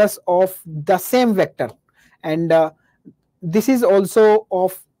the address of the same vector, and this is also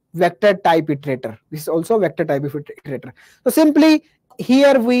of vector type iterator. This is also vector type iterator. So simply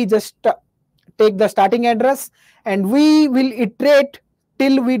here we just take the starting address and we will iterate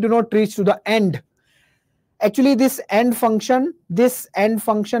till we do not reach to the end. Actually, this end function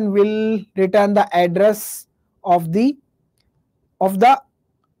will return the address of this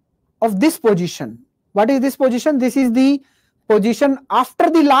position. What is this position? This is the position after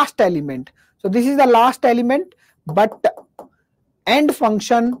the last element. So this is the last element, but end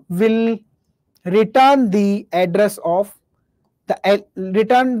function will return the address of the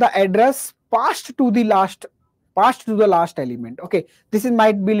address passed to the last element. Okay, this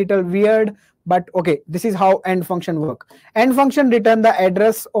might be little weird, but okay, this is how end function work. End function return the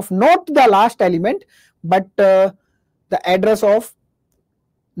address of not the last element, but the address of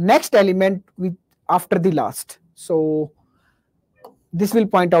next element with after the last. So this will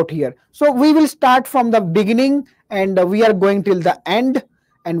point out here. So we will start from the beginning and we are going till the end,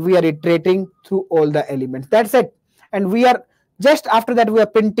 and we are iterating through all the elements. That's it. And we are just after that we are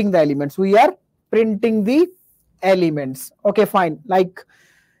printing the elements. We are printing the elements. Okay, fine. Like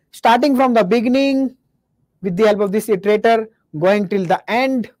starting from the beginning with the help of this iterator, going till the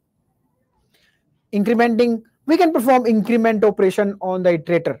end, incrementing. We can perform increment operation on the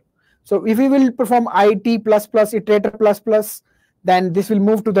iterator. So if we will perform IT plus plus iterator plus plus, then this will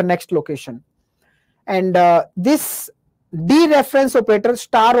move to the next location. And this dereference operator,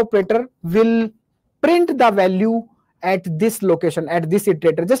 star operator, will print the value at this location, at this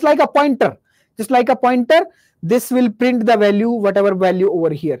iterator, just like a pointer. This will print the value, whatever value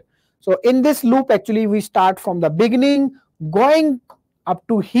over here. So in this loop, actually, we start from the beginning, going up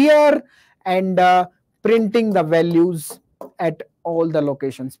to here, and printing the values at all the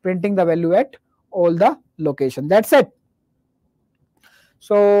locations. That's it.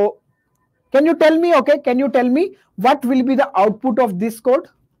 So can you tell me, what will be the output of this code?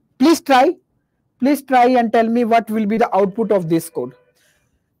 Please try and tell me what will be the output of this code.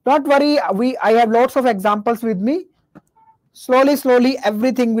 Don't worry, I have lots of examples with me. Slowly,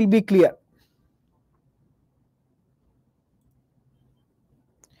 everything will be clear.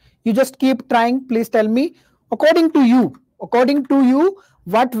 You just keep trying. Please tell me, according to you,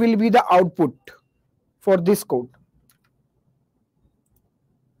 what will be the output for this code?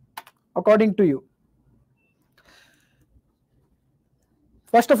 According to you.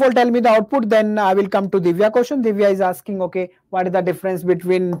 First of all, tell me the output, then I will come to Divya question. Divya is asking, okay, what is the difference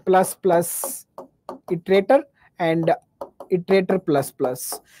between plus plus iterator and iterator plus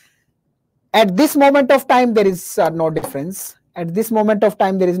plus? At this moment of time, there is no difference.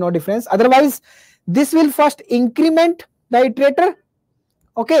 Otherwise, this will first increment the iterator.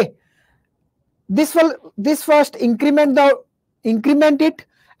 Okay, this first increment it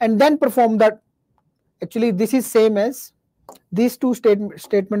and then perform that. Actually, this is same as these two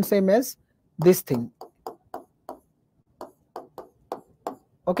statements, same as this thing.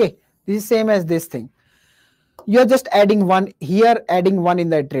 Okay, this is same as this thing. You're just adding one here, adding one in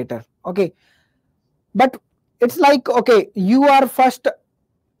the iterator. Okay, but it's like, okay, you are first,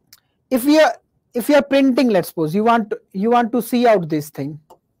 if you are printing, let's suppose you want to see out this thing.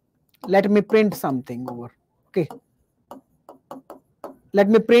 Let me print something over. Okay, let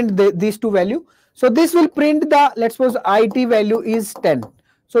me print these two value. So this will print the, let's suppose IT value is 10.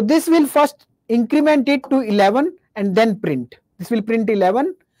 So this will first increment it to 11 and then print. This will print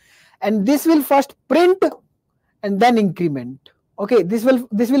 11, and this will first print and then increment. Okay, this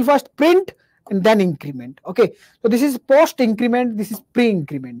will first print and then increment. Okay, so this is post increment, this is pre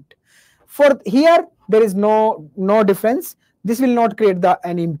increment. For here there is no difference. This will not create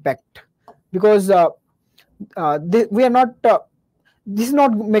any impact because this is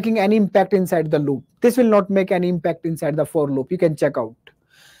not making any impact inside the loop. This will not make any impact inside the for loop. You can check out.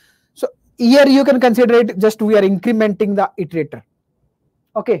 So here you can consider it just we are incrementing the iterator.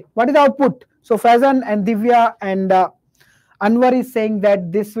 Okay, what is the output? So Faizan and Divya and Anwar is saying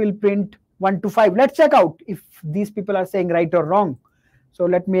that this will print 1 to 5. Let's check out if these people are saying right or wrong. So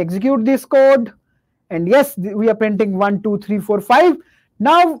let me execute this code. And yes, we are printing 1, 2, 3, 4, 5.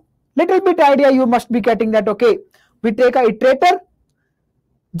 Now, little bit idea you must be getting that, okay, we take a iterator,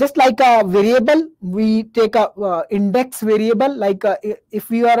 just like a variable, we take a index variable, like if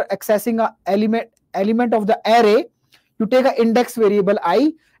we are accessing a element of the array, you take an index variable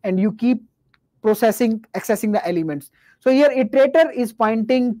I and you keep accessing the elements. So here iterator is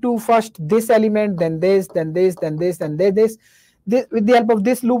pointing to first this element, then this, then this, then this, then this. With the help of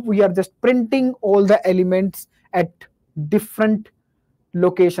this loop, we are just printing all the elements at different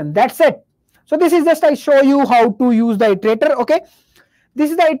location. That's it. So this is just I show you how to use the iterator. Okay, this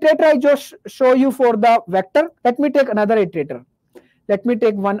is the iterator I just show you for the vector. Let me take another iterator. Let me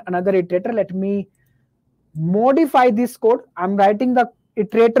take another iterator. Let me modify this code. I'm writing the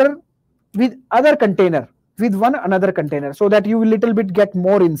iterator with other container, with another container, so that you will little bit get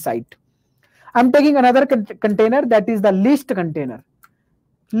more insight. I'm taking another container, that is the list container.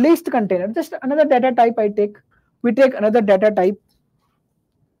 List container, just another data type I take. We take another data type.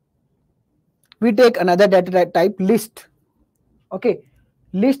 We take another data type, list. Okay,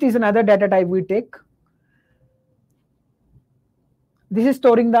 list is another data type we take. This is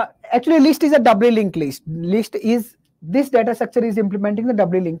storing the, actually list is a doubly linked list. List is, this data structure is implementing the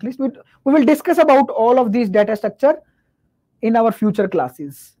doubly linked list. We will discuss about all of these data structure in our future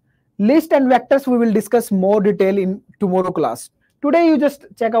classes. List and vectors we will discuss more detail in tomorrow class. Today you just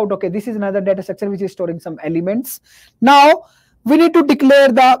check out, okay, this is another data structure which is storing some elements. Now we need to declare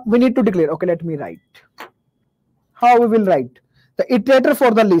okay, let me write. How we will write? The iterator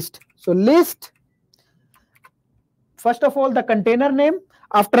for the list. So list, first of all the container name,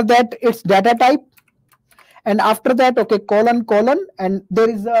 after that its data type, and after that, okay, colon, and there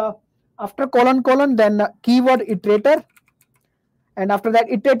is a, after colon, then keyword iterator, and after that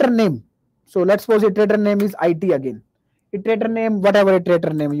iterator name. So let's suppose iterator name is IT again. Iterator name, whatever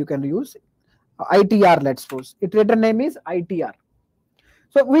iterator name you can use. ITR, let's suppose. Iterator name is ITR.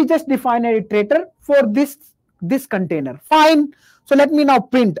 So we just define an iterator for this container. Fine. So let me now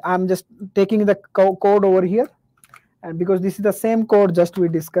print. I'm just taking the code over here. And because this is the same code just we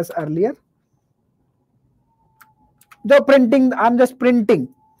discussed earlier. The printing, I'm just printing.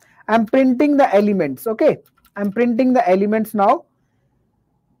 I'm printing the elements. Okay. I'm printing the elements now.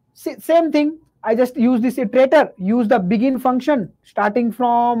 See, same thing. I just use this iterator, use the begin function, starting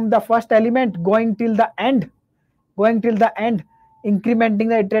from the first element, going till the end, incrementing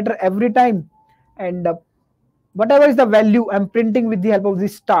the iterator every time. And whatever is the value, I'm printing with the help of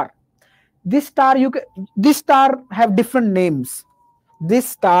this star. This star, this star have different names. This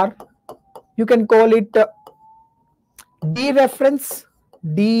star, you can call it dereference,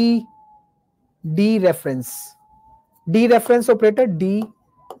 dereference operator,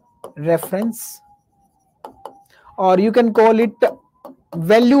 dereference, or you can call it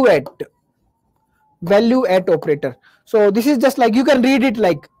value at operator. So this is just like, you can read it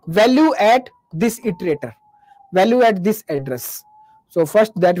like value at this iterator, value at this address. So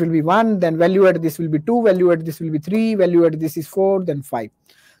first that will be 1, then value at this will be 2, value at this will be 3, value at this is 4, then 5.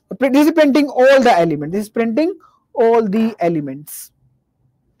 This is printing all the elements. This is printing all the elements.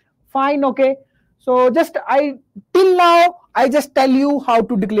 Fine, okay. So just till now I just tell you how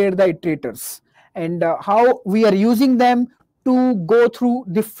to declare the iterators and how we are using them to go through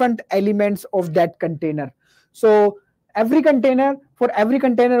different elements of that container. So every container, for every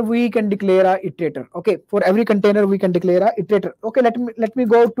container we can declare a iterator. Okay, for every container we can declare a iterator. Okay, let me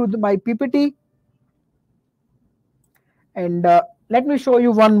go to my PPT and let me show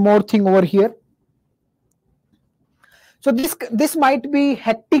you one more thing over here. So this might be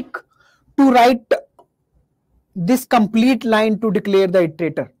hectic to write this complete line to declare the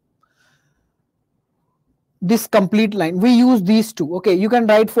iterator. This complete line, we use these two. Okay, you can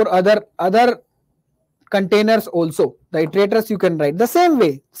write for other containers also. The iterators you can write the same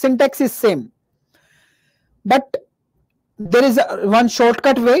way. Syntax is same. But there is one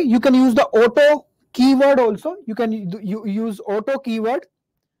shortcut way. You can use the auto keyword also. You can use auto keyword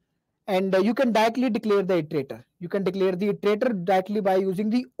and you can directly declare the iterator. You can declare the iterator directly by using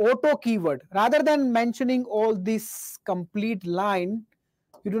the auto keyword. Rather than mentioning all this complete line,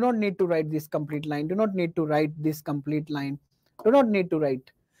 you do not need to write this complete line. Do not need to write this complete line. Do not need to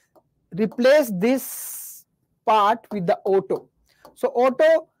write. Replace this part with the auto. So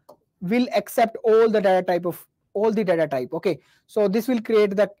auto will accept all the data type of all the data type. Okay. So this will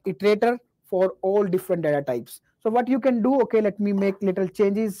create the iterator for all different data types. So what you can do, okay, let me make little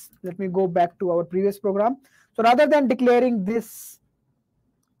changes. Let me go back to our previous program. So rather than declaring this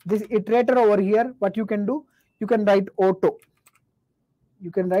iterator over here, what you can do, you can write auto. You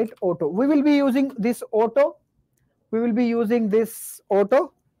can write auto. We will be using this auto. We will be using this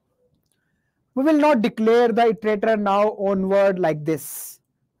auto. We will not declare the iterator now onward like this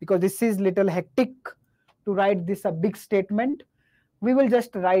because this is little hectic to write this a big statement. We will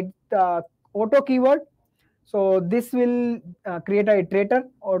just write the auto keyword. So this will create a iterator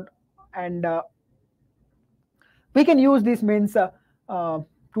and we can use this means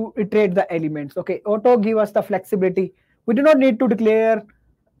to iterate the elements. Okay, auto give us the flexibility. We do not need to declare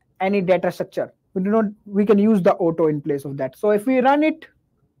any data structure. We can use the auto in place of that. So if we run it,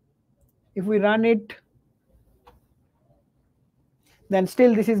 then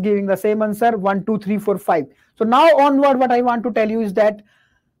still this is giving the same answer, 1 2 3 4 5. So now onward, what I want to tell you is that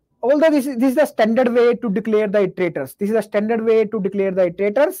although this is the standard way to declare the iterators,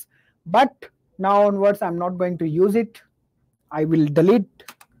 but now onwards I'm not going to use it. I will delete.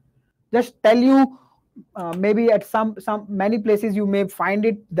 Just tell you, maybe at many places you may find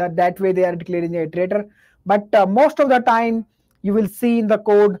it that way they are declaring the iterator, but most of the time you will see in the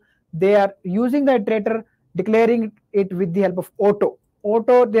code they are using the iterator, declaring it with the help of auto.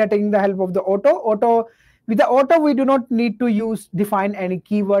 They are taking the help of the auto. With the auto, we do not need to define any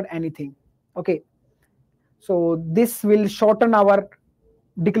keyword, anything. Okay, so this will shorten our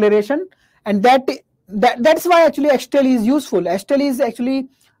declaration, and that's why actually STL is useful. STL is actually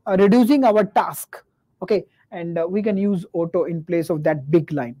reducing our task. Okay, and we can use auto in place of that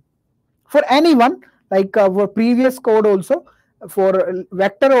big line. For anyone, like our previous code also, for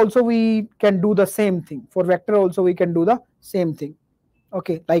vector also we can do the same thing.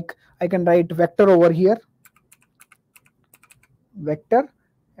 Okay, like I can write vector over here, vector,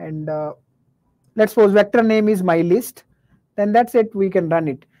 and let's suppose vector name is my list. Then that's it. We can run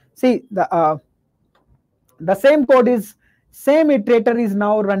it. See, the same code is, same iterator is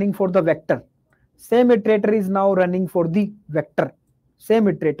now running for the vector. Same iterator is now running for the vector. Same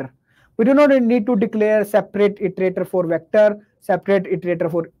iterator. We do not need to declare separate iterator for vector, separate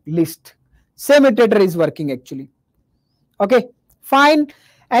iterator for list. Same iterator is working actually. Okay, fine.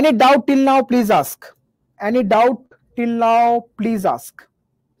 Any doubt till now, please ask. Any doubt till now, please ask.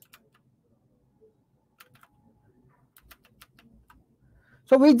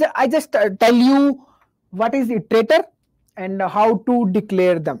 So I just tell you what is iterator and how to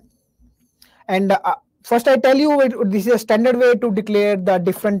declare them. And first I tell you this is a standard way to declare the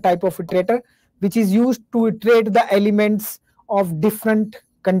different type of iterator, which is used to iterate the elements of different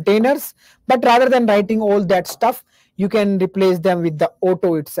containers. But rather than writing all that stuff, you can replace them with the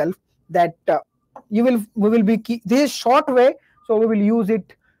auto itself. That this is short way, so we will use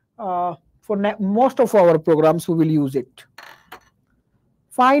it for most of our programs. We will use it.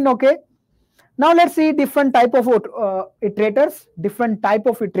 Fine, okay. Now let's see different type of iterators.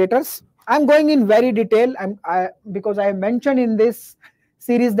 I'm going in very detail. Because I mentioned in this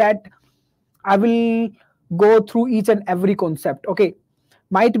series that I will go through each and every concept. Okay,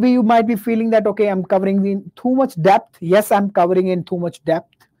 you might be feeling that okay, I'm covering in too much depth. Yes, I'm covering in too much depth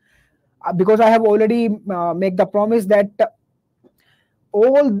because I have already made the promise that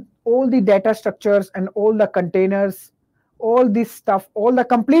all the data structures and all the containers, all this stuff, all the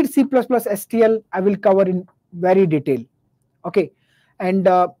complete C++ STL, I will cover in very detail. Okay, and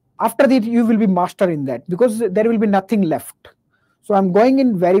after that you will be master in that because there will be nothing left. So I'm going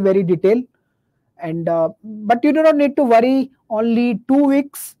in very, very detail, and but you do not need to worry. Only 2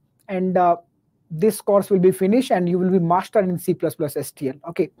 weeks, and this course will be finished, and you will be master in C++ STL.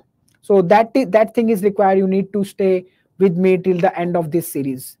 Okay, so that thing is required. You need to stay with me till the end of this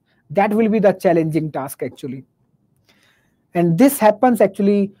series. That will be the challenging task actually. And this happens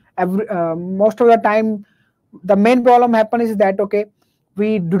actually most of the time. The main problem happens is that okay,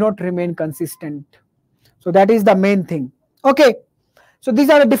 we do not remain consistent. So that is the main thing. Okay, so these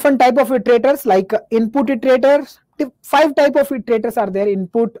are the different type of iterators, like input iterators. 5 type of iterators are there: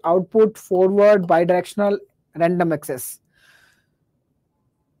 input, output, forward, bidirectional, random access.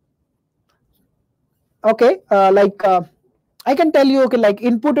 Okay, I can tell you, okay, like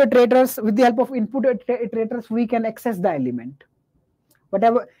input iterators, with the help of input iterators, we can access the element.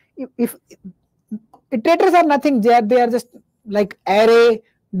 Whatever, if iterators are nothing, they are just like array,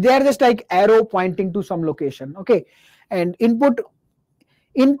 they are just like arrow pointing to some location. Okay, and input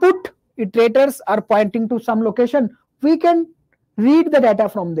iterators are pointing to some location. We can read the data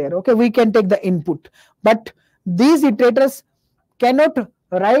from there. Okay, we can take the input, but these iterators cannot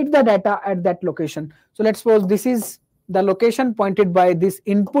write the data at that location. So let's suppose this is the location pointed by this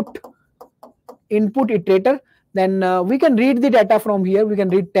input iterator. Then we can read the data from here. We can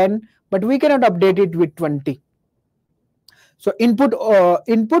read 10, but we cannot update it with 20. So input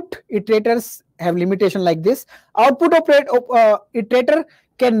iterators have limitation like this. Output iterator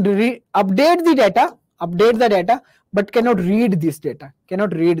can update the data, but cannot read this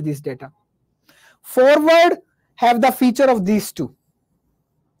data. Forward have the feature of these two.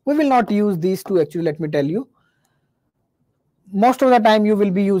 We will not use these two actually. Let me tell you. Most of the time you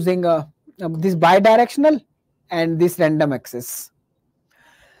will be using this bidirectional and this random access.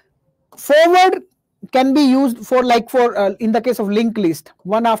 Forward can be used for in the case of linked list,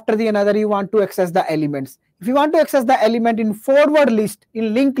 one after the another you want to access the elements. If you want to access the element in forward list,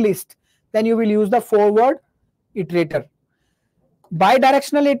 in linked list, then you will use the forward iterator.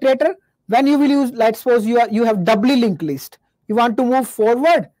 Bidirectional iterator, when you will use, let's suppose you have doubly linked list, you want to move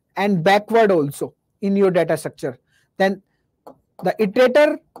forward and backward also in your data structure, then the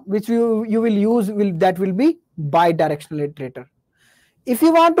iterator which you will use will be bidirectional iterator. If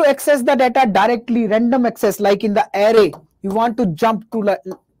you want to access the data directly, random access, like in the array, you want to jump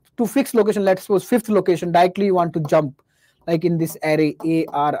to fixed location, let's suppose fifth location, directly you want to jump, like in this array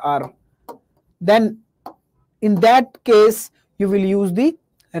ARR, then in that case you will use the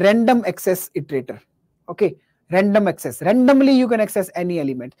random access iterator. Okay, random access, randomly you can access any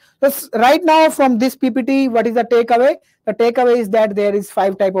element. So right now from this PPT, what is the takeaway? The takeaway is that there is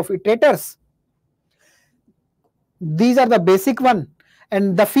 5 type of iterators. These are the basic one,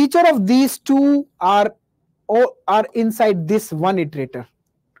 and the feature of these two are inside this one iterator.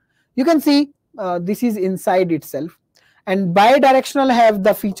 You can see this is inside itself, and bidirectional have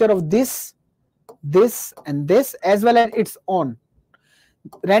the feature of this and this, as well as its own.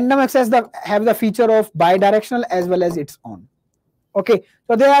 Random access have the feature of bidirectional as well as its own. Okay,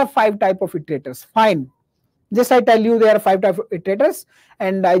 so there are 5 type of iterators. Fine, just I tell you there are 5 type of iterators,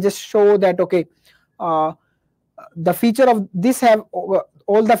 and I just show that okay, the feature of this have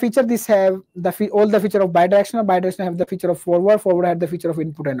all the feature, this have all the feature of bidirectional have the feature of forward have the feature of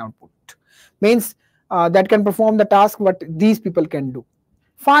input and output. Means that can perform the task what these people can do.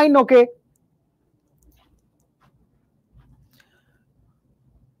 Fine, okay.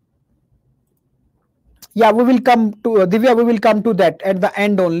 Yeah, we will come to Divya, we will come to that at the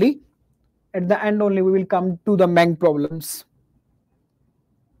end only. At the end only we will come to the MAANG problems.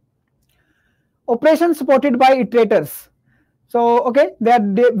 Operations supported by iterators. So okay, there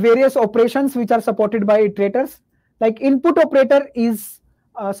are various operations which are supported by iterators. Like input operator is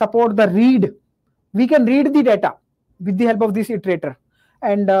support the read. We can read the data with the help of this iterator,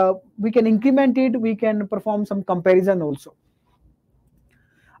 and we can increment it, we can perform some comparison also.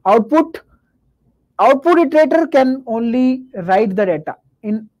 Output iterator can only write the data.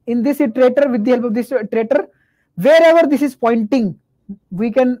 In this iterator, with the help of this iterator, wherever this is pointing,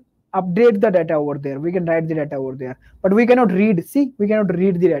 we can update the data over there, we can write the data over there, but we cannot read. See, we cannot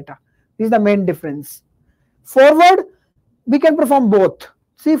read the data. This is the main difference. Forward, we can perform both.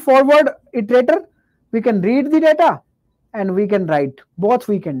 See, forward iterator, we can read the data and we can write. Both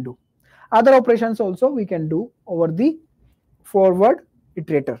we can do. Other operations also we can do over the forward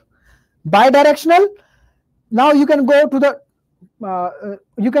iterator. Bidirectional, now you can go to the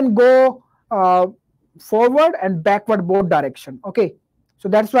forward and backward both direction. Okay, so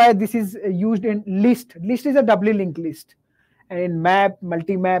that's why this is used in list. List is a doubly linked list, and in map,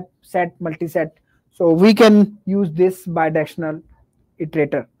 multi-map, set, multi-set. So we can use this bidirectional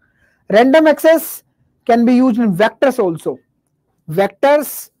iterator. Random access can be used in vectors also.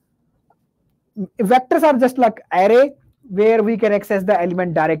 Vectors are just like array where we can access the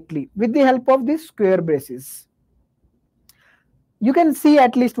element directly with the help of this square braces. You can see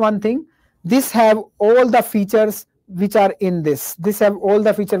at least one thing. This have all the features which are in this. This have all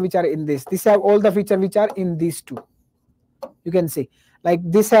the features which are in this. This have all the features which are in these two. You can see like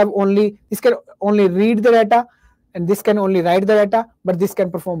this can only read the data, and this can only write the data, but this can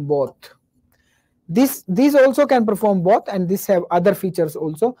perform both. These also can perform both, and this have other features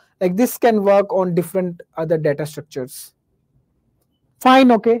also, like this can work on different other data structures.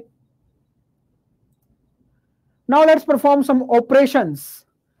 Fine, okay. Now let's perform some operations.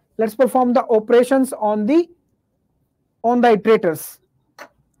 Let's perform the operations on the iterators.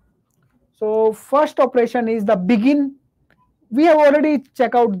 So first operation is the begin. We have already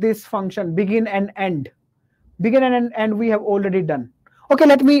checked out this function begin and end. Begin and end we have already done. Okay,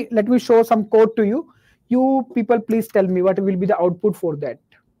 let me show some code to you. You people please tell me what will be the output for that.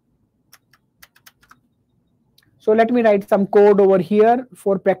 So let me write some code over here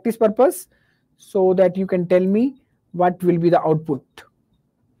for practice purpose, so that you can tell me what will be the output.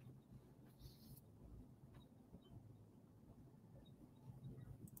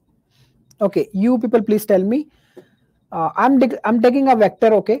 Okay, you people please tell me. I'm taking a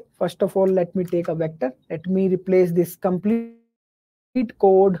vector. Okay, first of all, let me take a vector. Let me replace this complete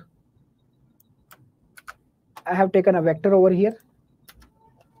code. I have taken a vector over here.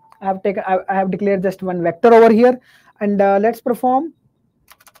 I have declared just one vector over here, and let's perform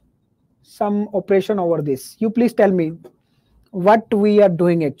some operation over this. You please tell me what we are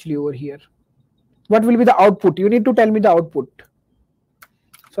doing actually over here. What will be the output? You need to tell me the output.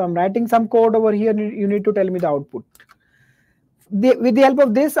 So I'm writing some code over here. You need to tell me the output. With the help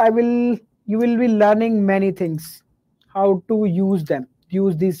of this, I will you will be learning many things, how to use them,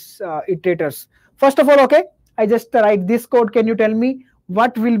 use these iterators. First of all, okay, I just write this code. Can you tell me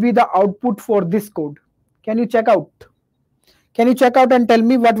what will be the output for this code? Can you check out? Can you check out and tell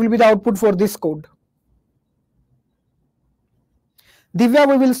me what will be the output for this code? Divya,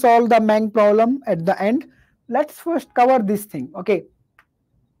 we will solve the MAANG problem at the end. Let's first cover this thing, okay?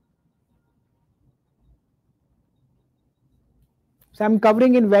 So I'm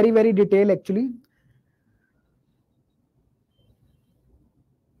covering in very, very detail actually.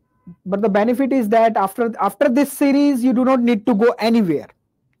 But the benefit is that after this series, you do not need to go anywhere.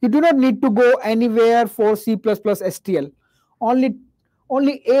 You do not need to go anywhere for C++ STL. Only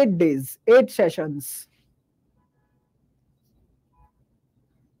 8 days, 8 sessions.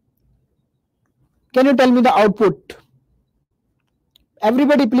 Can you tell me the output?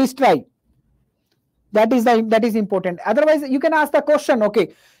 Everybody please try. That is important. Otherwise, you can ask the question,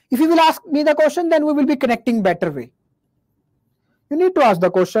 okay. If you will ask me the question, then we will be connecting better way. You need to ask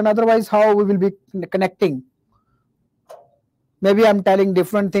the question, otherwise how we will be connecting? Maybe I'm telling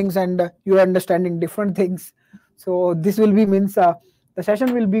different things and you are understanding different things. So this will be means the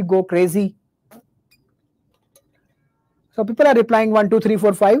session will be go crazy. So people are replying 1, 2, 3,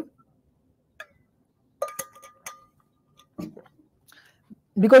 4, 5.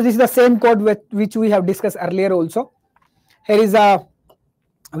 Because this is the same code which we have discussed earlier also. Here is a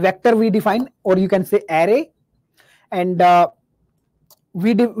vector we define, or you can say array, and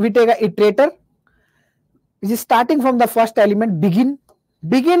we take a iterator which is starting from the first element begin.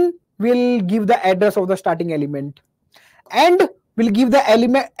 Begin will give the address of the starting element, and will give the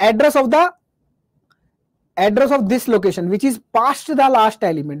address of this location which is past the last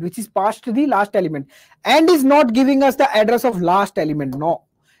element, and is not giving us the address of last element, no,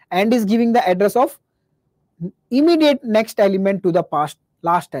 and is giving the address of immediate next element to the past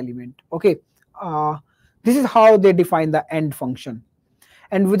last element, okay. This is how they define the end function,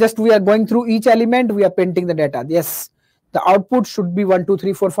 and we are going through each element, we are printing the data. Yes, the output should be 1, 2,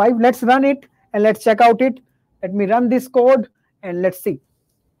 3, 4, 5. Let's run it and let's check out it. Let me run this code and let's see.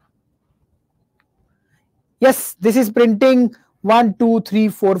 Yes, this is printing 1, 2, 3,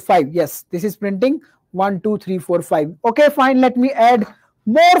 4, 5. Yes, this is printing 1, 2, 3, 4, 5. Okay, fine. Let me add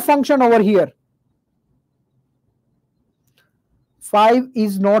more function over here. 5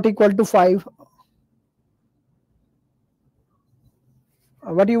 is not equal to 5.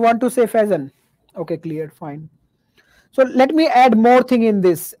 What do you want to say, Faizan? Okay, cleared. Fine. So let me add more thing in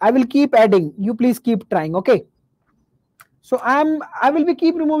this. I will keep adding. You please keep trying. Okay. So I will be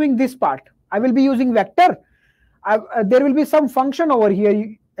keep removing this part. I will be using vector. There will be some function over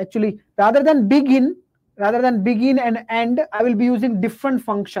here. Actually, rather than begin and end, I will be using different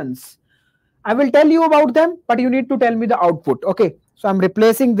functions. I will tell you about them, but you need to tell me the output. Okay. So I'm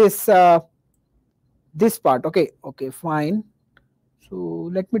replacing this this part. Okay. Okay. Fine. So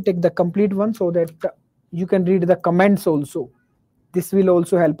let me take the complete one so that you can read the comments also. This will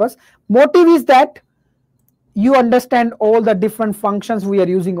also help us. Motive is that you understand all the different functions we are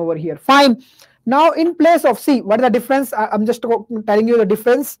using over here. Fine. Now in place of C, what is the difference? I'm just telling you the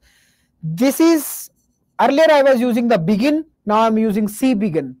difference. This is, earlier I was using the begin, now I'm using C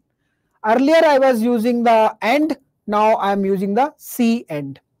begin. Earlier I was using the end, now I'm using the C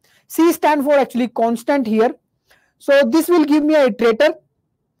end. C stand for actually constant here. So this will give me a iterator.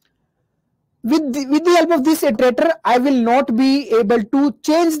 With the help of this iterator, I will not be able to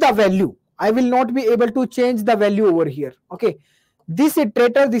change the value. I will not be able to change the value over here. Okay. This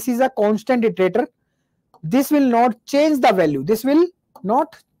iterator, this is a constant iterator. This will not change the value. This will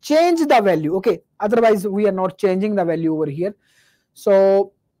not change the value. Okay. Otherwise, we are not changing the value over here.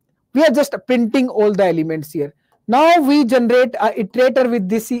 So we are just printing all the elements here. Now we generate an iterator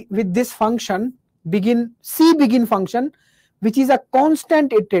with this function begin, C begin function, which is a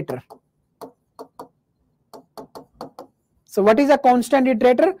constant iterator. So what is a constant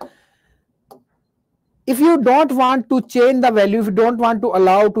iterator? If you don't want to change the value, if you don't want to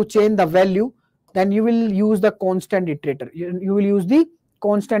allow to change the value, then you will use the constant iterator. You will use the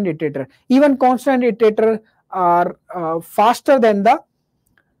constant iterator. Even constant iterator are faster than the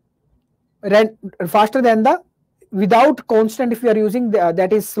without constant. If you are using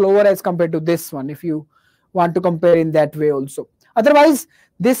that is slower as compared to this one, if you want to compare in that way also. Otherwise,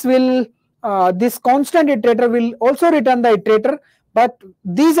 this will this constant iterator will also return the iterator, but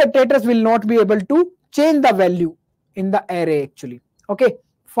these iterators will not be able to change the value in the array actually. Okay,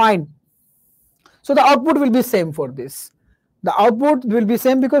 fine. So the output will be same for this. The output will be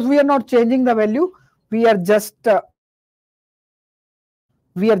same because we are not changing the value. We are not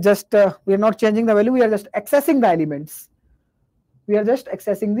changing the value. We are just accessing the elements. We are just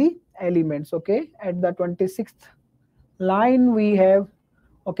accessing the elements. Okay, at the 26th line we have,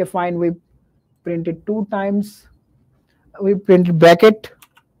 okay, fine, we printed 2 times, we printed bracket,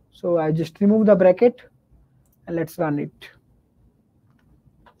 so I just remove the bracket and let's run it.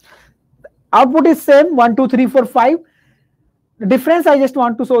 Output is same, 1 2 3 4 5. The difference I just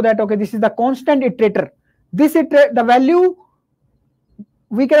want to show that, okay, this is the constant iterator. This the value,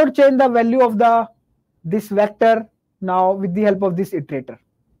 we cannot change the value of this vector now with the help of this iterator.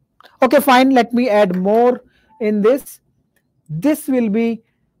 Okay, fine, let me add more in this. This will be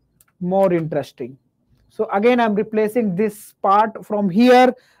more interesting. So again, I'm replacing this part from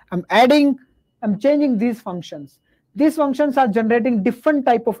here. I'm changing these functions. These functions are generating different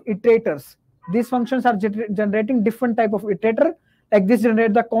type of iterators. These functions are generating different type of iterator. Like this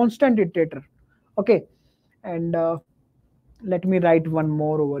generate the constant iterator. Okay, and let me write one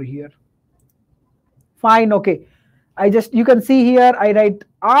more over here. Fine, okay. You can see here I write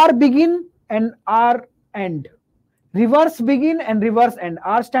R begin and R end. Reverse begin and reverse end.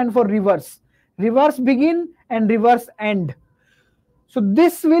 R stand for reverse. Reverse begin and reverse end. So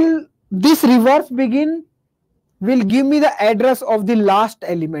this reverse begin will give me the address of the last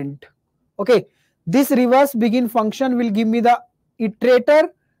element. Okay, this reverse begin function will give me the iterator.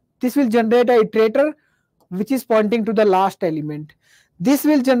 This will generate a iterator which is pointing to the last element. This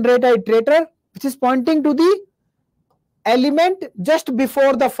will generate a iterator which is pointing to the element just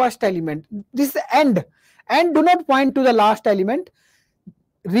before the first element. This end do not point to the last element.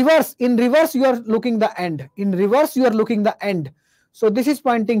 Reverse, in reverse you are looking the end. In reverse you are looking the end. So this is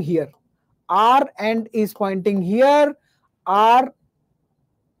pointing here. R end is pointing here. R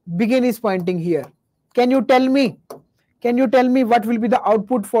begin is pointing here. Can you tell me what will be the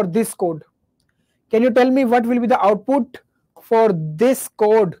output for this code? Can you tell me what will be the output for this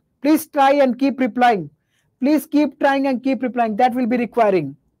code? Please try and keep replying. Please keep trying and keep replying. That will be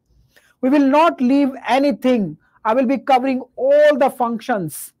requiring. We will not leave anything. I will be covering all the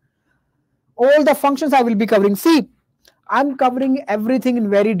functions. All the functions I will be covering. See, I'm covering everything in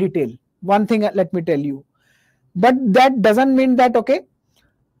very detail. One thing let me tell you. But that doesn't mean that, okay,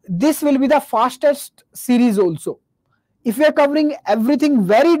 this will be the fastest series also. If we are covering everything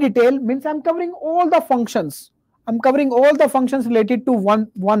very detailed, means I'm covering all the functions. I'm covering all the functions related to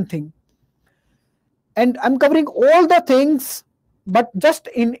one thing. And I'm covering all the things, but just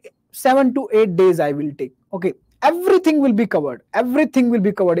in 7 to 8 days I will take. Okay, everything will be covered. Everything will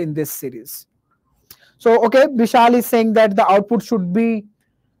be covered in this series. So, okay, Vishal is saying that the output should be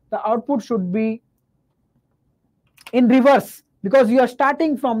in reverse, because you are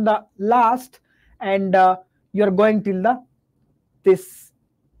starting from the last and you are going till this,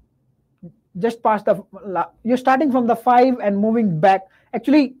 just past the, you're starting from the 5 and moving back.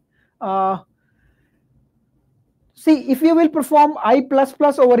 Actually, see, if you will perform I++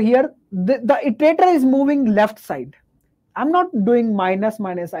 over here, the iterator is moving left side. I'm not doing minus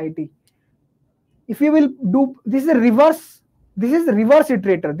it. If you will do, this is a reverse, this is reverse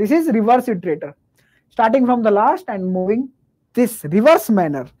iterator. This is reverse iterator. Starting from the last and moving this reverse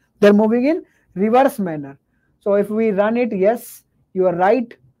manner. They're moving in reverse manner. So if we run it, yes, you are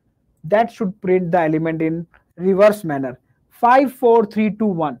right. That should print the element in reverse manner. 5, 4, 3, 2,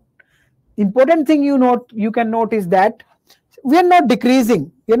 1. Important thing you can note is that we are not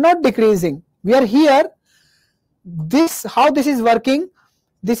decreasing. We are not decreasing. We are here. This, how this is working.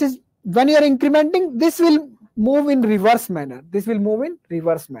 This is when you are incrementing. This will move in reverse manner. This will move in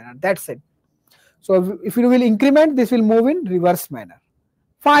reverse manner. That's it. So if you will increment, this will move in reverse manner.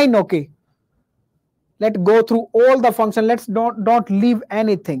 Fine. Okay. Let's go through all the function. Let's don't leave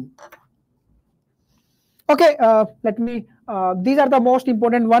anything. Okay. Let me. These are the most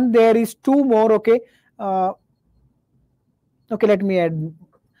important one. There is 2 more. Okay. Okay. Let me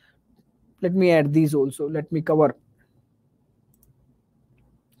add these also. Let me cover.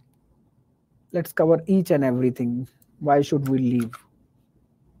 Let's cover each and everything. Why should we leave?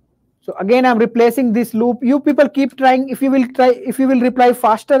 So again, I'm replacing this loop. You people keep trying. If you will reply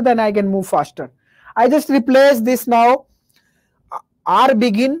faster, then I can move faster. I just replace this now. R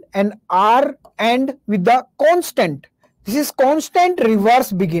begin and R end with the constant. This is constant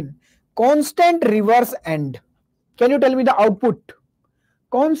reverse begin, constant reverse end. Can you tell me the output?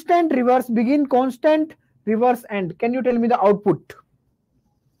 Constant reverse begin, constant reverse end. Can you tell me the output?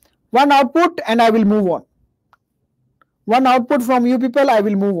 One output and I will move on. One output from you people, I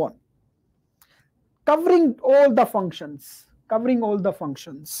will move on. Covering all the functions. Covering all the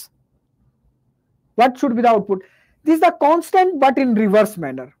functions. What should be the output? This is the constant but in reverse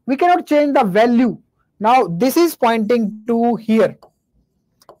manner. We cannot change the value. Now this is pointing to here.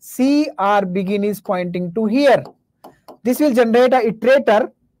 CR begin is pointing to here. this will generate a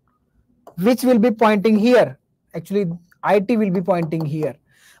iterator which will be pointing here. Actually, IT will be pointing here.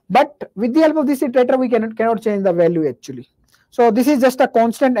 But with the help of this iterator, we cannot change the value actually. So this is just a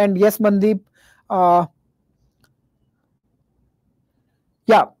constant. And yes, Mandeep,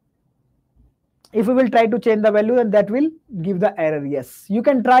 yeah, if we will try to change the value, then that will give the error. Yes, you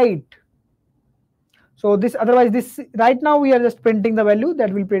can try it. So this, otherwise this, right now we are just printing the value,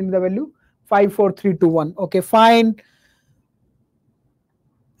 that will print the value 54321. Okay, fine.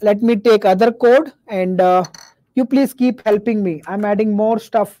 Let me take other code, and you please keep helping me. I'm adding more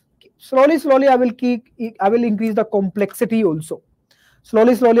stuff. Slowly I will increase the complexity also.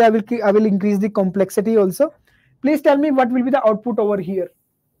 Slowly I will increase the complexity also. Please tell me what will be the output over here.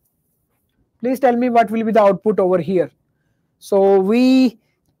 Please tell me what will be the output over here. So we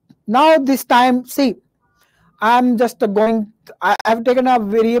now this time, see, I'm just going, I've taken a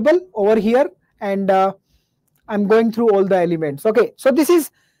variable over here, and I'm going through all the elements. Okay, so this is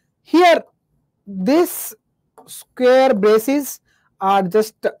here, this square braces are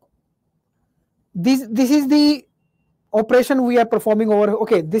just this is the operation we are performing over.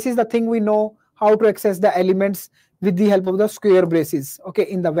 Okay, this is the thing we know how to access the elements with the help of the square braces, okay,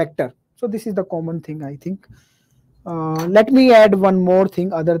 in the vector. So this is the common thing, I think. Let me add one more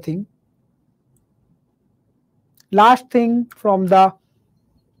thing, other thing. Last thing from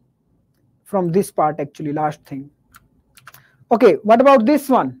this part, actually, last thing. Okay, what about this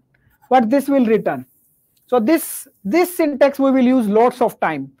one? What this will return? So this syntax we will use lots of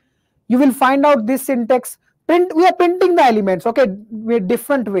time. You will find out this syntax. We are printing the elements, okay, with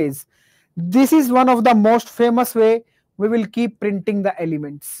different ways. This is one of the most famous way we will keep printing the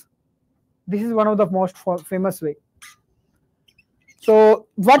elements. This is one of the most famous way. So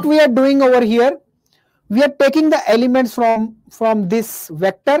what we are doing over here, we are taking the elements from this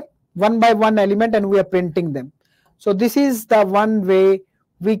vector, one by one element, and we are printing them. So this is the one way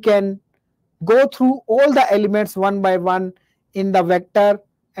we can go through all the elements one by one in the vector,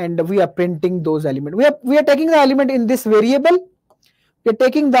 and we are printing those elements. We are taking the element in this variable. We are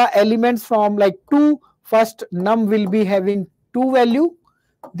taking the elements from like 2. First, num will be having 2 value.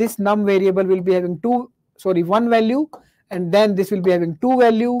 This num variable will be having 1 value, and then this will be having 2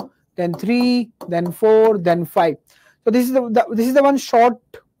 value, then 3, then 4, then 5. So this is the one short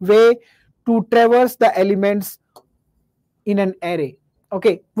way to traverse the elements in an array.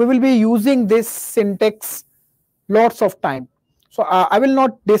 Okay, we will be using this syntax lots of time. So I will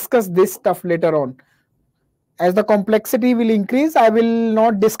not discuss this stuff later on. As the complexity will increase, I will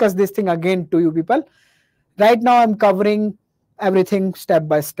not discuss this thing again to you people. Right now I'm covering everything step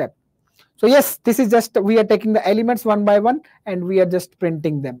by step. So yes, this is just, we are taking the elements one by one and we are just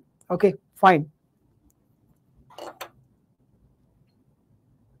printing them. Okay, fine.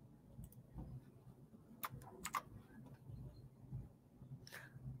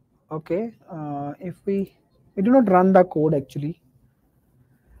 Okay, if we do not run the code actually.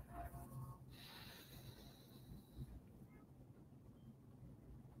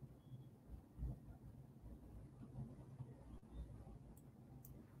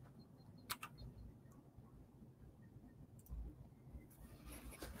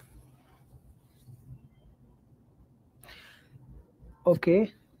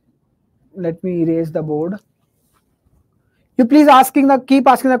 Okay, let me erase the board. You please keep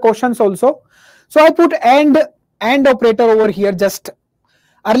asking the questions also. So I put and operator over here. Just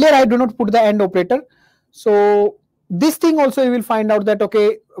earlier I do not put the and operator. So this thing also you will find out that,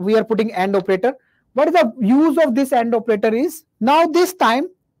 okay, we are putting and operator. What is the use of this and operator is, now this time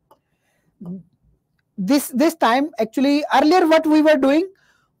actually, earlier what we were doing,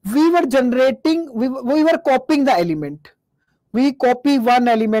 we were generating, we were copying the element. We copy one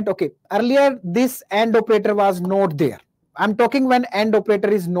element. Okay, earlier this and operator was not there. I'm talking when and operator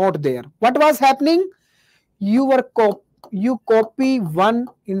is not there. What was happening? You copy 1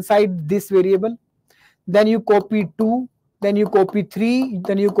 inside this variable, then you copy 2, then you copy 3,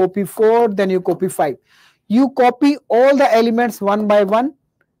 then you copy 4, then you copy 5. You copy all the elements one by one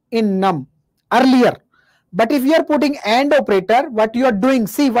in num earlier. But if you are putting and operator, what you are doing,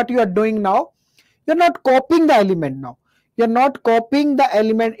 see what you are doing now, you're not copying the element now. You're not copying the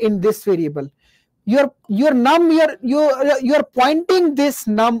element in this variable. Your num, you're pointing this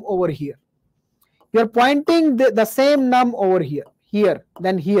num over here. You're pointing the same num over here,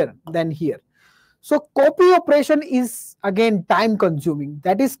 then here, then here. So copy operation is again time consuming.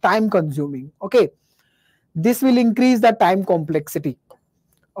 That is time consuming. Okay, this will increase the time complexity.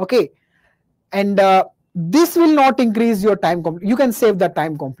 Okay, and this will not increase your time. You can save the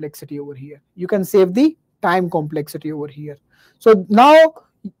time complexity over here. You can save the time complexity over here. So now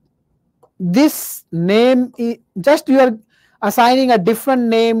this name is just you are assigning a different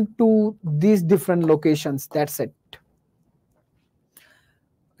name to these different locations. That's it.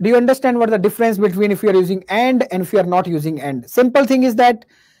 Do you understand what the difference between if you are using and if you are not using and? Simple thing is that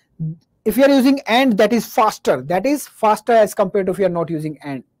if you are using and, that is faster. That is faster as compared to if you are not using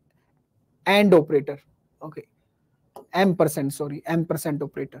and operator. Okay, ampersand, sorry, ampersand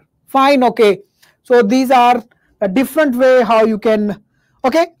operator. Fine. Okay, so these are a different way how you can.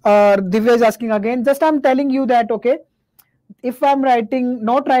 Okay, Divya is asking again. Just I'm telling you that, okay, if I'm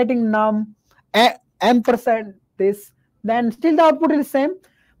not writing num ampersand this, then still the output is same.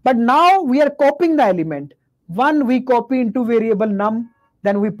 But now we are copying the element. One we copy into variable num,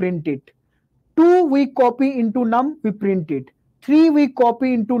 then we print it. 2 we copy into num, we print it. 3 we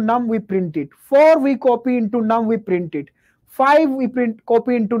copy into num, we print it. 4 we copy into num, we print it. 5 we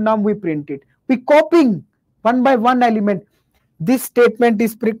copy into num, we print it. We copying one by one element. This statement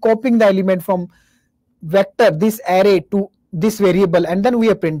is copying the element from vector, this array, to this variable, and then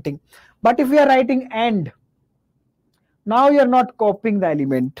we are printing. But if we are writing and, now you are not copying the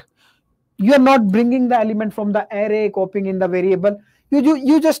element. You are not bringing the element from the array, copying in the variable.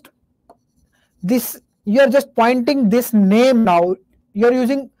 You just this, you are just pointing this name. Now you are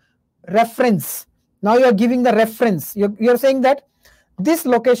using reference. Now you are giving the reference. You are saying that this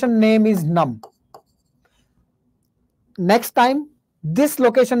location name is num. Next time this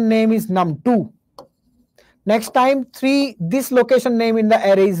location name is num2. Next time 3, this location name in the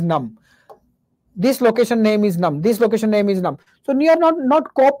array is num. This location name is num. This location name is num. So you are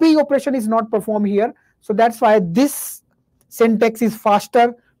not copy operation is not performed here. So that's why this syntax is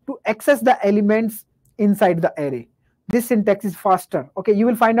faster to access the elements inside the array. This syntax is faster. Okay, you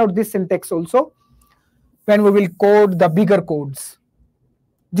will find out this syntax also when we will code the bigger codes.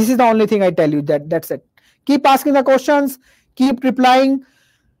 This is the only thing I tell you. That's it. Keep asking the questions. Keep replying.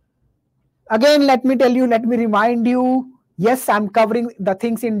 Again, let me tell you, let me remind you, yes, I'm covering the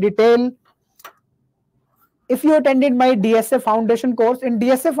things in detail. If you attended my DSA foundation course, in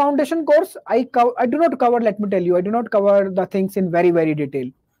DSA foundation course, I do not cover, let me tell you, I do not cover the things in very, very detail.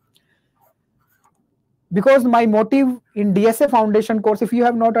 Because my motive in DSA foundation course, if you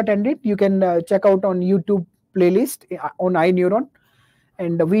have not attended, you can check out on YouTube playlist on iNeuron.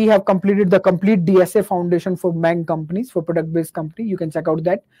 And we have completed the complete DSA foundation for MAANG companies, for product-based company. You can check out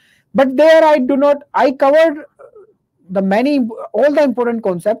that. But there I covered all the important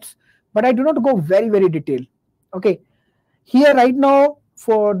concepts, but I do not go very, very detailed. Okay. Here right now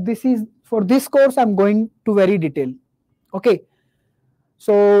for this course, I'm going to very detail. Okay.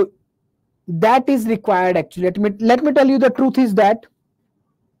 So that is required actually. Let me tell you, the truth is that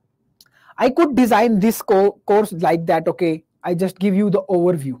I could design this course like that. Okay. I just give you the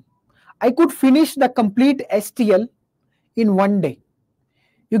overview. I could finish the complete STL in one day.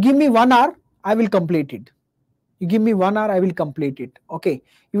 You give me 1 hour, I will complete it. You give me 1 hour, I will complete it. Okay.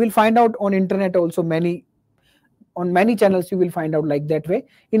 You will find out on internet also on many channels you will find out like that way.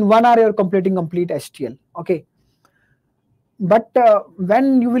 In 1 hour you are completing complete STL. Okay. But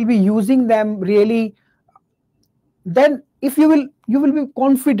when you will be using them really, then if you will be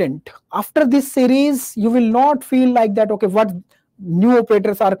confident. After this series, you will not feel like that, okay, what new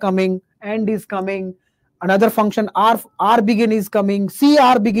operators are coming, and is coming, another function R begin is coming,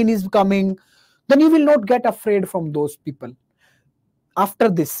 CR begin is coming. Then you will not get afraid from those people after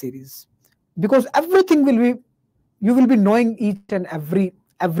this series, because everything you will be knowing each and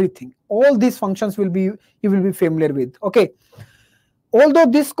everything. All these functions you will be familiar with. Okay. Although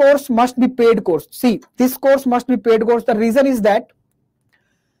this course must be paid course. See, this course must be paid course. The reason is that,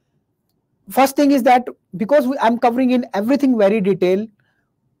 first thing is that because I'm covering in everything very detailed,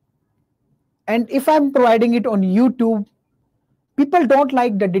 and if I'm providing it on YouTube, people don't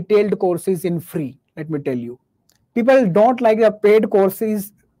like the detailed courses in free. Let me tell you, people don't like the paid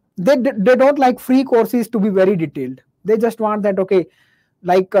courses. They don't like free courses to be very detailed. They just want that, okay,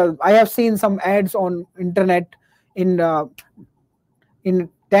 like I have seen some ads on internet, in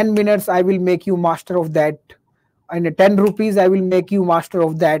 10 minutes I will make you master of that, and 10 rupees I will make you master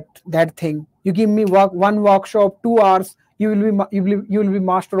of that thing. You give me one workshop, 2 hours, you will be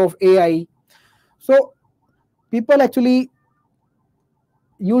master of AI. So people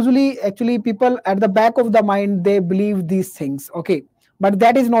usually people at the back of the mind, they believe these things. Okay, but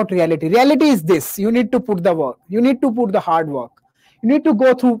that is not reality. Reality is this: you need to put the work, you need to put the hard work, you need to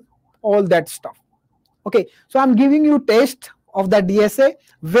go through all that stuff. Okay, so I'm giving you taste of the DSA,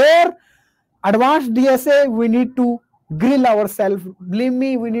 where advanced DSA we need to grill ourselves. Believe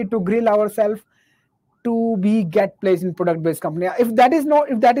me, we need to grill ourselves to get placed in product based company. If that is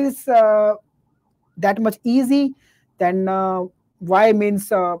that much easy, then why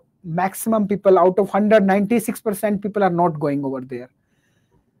means maximum people out of 196% people are not going over there.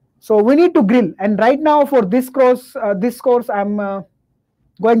 So we need to grill. And right now for this course, I'm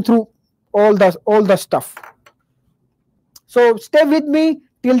going through all the stuff. So stay with me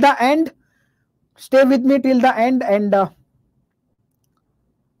till the end. Stay with me till the end, and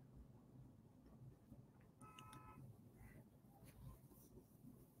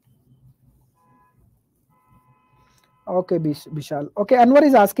okay, Vishal. Okay, Anwar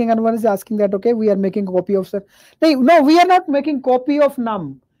is asking that, okay, we are making copy of sir. No, we are not making copy of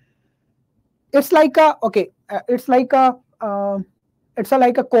num. It's like a, okay, it's like a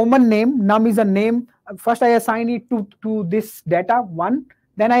like a common name. Num is a name. First I assign it to this data 1,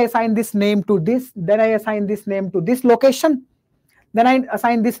 then I assign this name to this, then I assign this name to this location, then I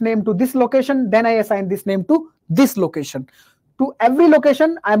assign this name to this location, then I assign this name to this location. To every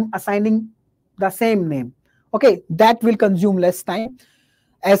location I'm assigning the same name. Okay, that will consume less time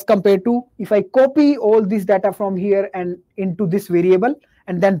as compared to if I copy all this data from here and into this variable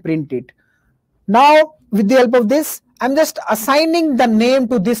and then print it. Now with the help of this, I'm just assigning the name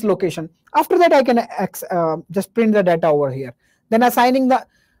to this location. After that I can just print the data over here. Then assigning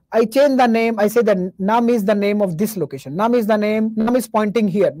I change the name. I say that num is the name of this location. Num is the name. Num is pointing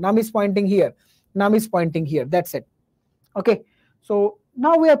here. Num is pointing here. Num is pointing here. That's it. Okay. So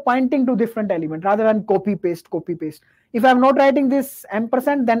now we are pointing to different element rather than copy paste. If I'm not writing this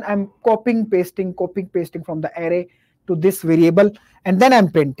ampersand, then I'm copying pasting from the array to this variable, and then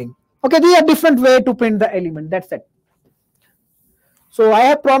I'm printing. Okay, these are different way to print the element. That's it. So I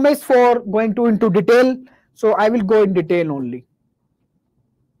have promised for going into detail. So I will go in detail only.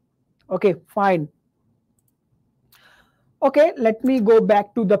 Okay, fine. Okay, let me go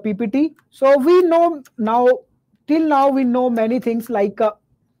back to the PPT. So we know now, till now we know many things, like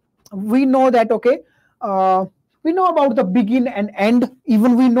we know that, okay, we know about the begin and end.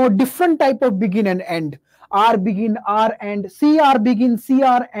 Even we know different type of begin and end. R begin, R end, CR begin,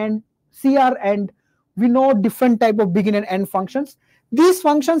 CR end, CR end. We know different type of begin and end functions. These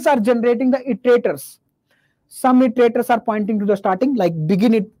functions are generating the iterators. Some iterators are pointing to the starting, like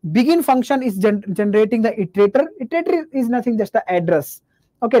begin function is generating the iterator. Iterator is nothing, just the address.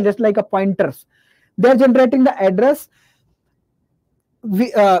 Okay, just like a pointers. They're generating the address,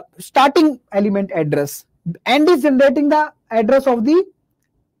 starting element address. End is generating the address of the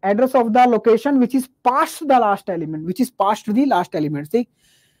location which is passed to the last element, See,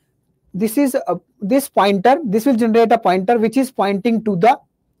 this is this pointer. This will generate a pointer which is pointing to the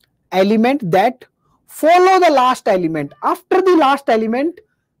element that follow the last element. After the last element,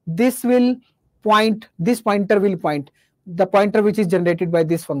 this will point. This pointer will point. The pointer which is generated by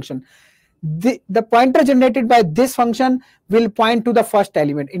this function. The pointer generated by this function will point to the first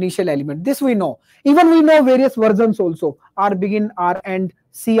element, initial element. This we know. Even we know various versions also. R begin, R end,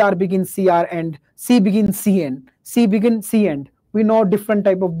 CR begin, CR end, C begin, C end, C begin, C end. We know different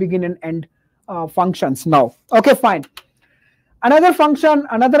type of begin and end functions now. Okay, fine. Another function,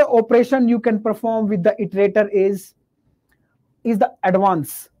 another operation you can perform with the iterator is the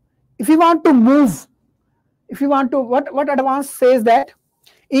advance. If you want to move, what advance says that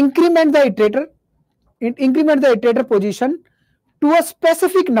increment the iterator position to a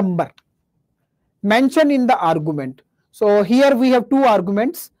specific number mentioned in the argument. So here we have two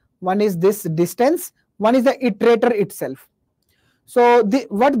arguments. One is this distance, one is the iterator itself. So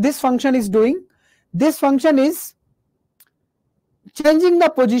what this function is doing, this function is changing the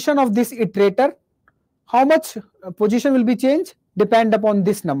position of this iterator. How much position will be changed depend upon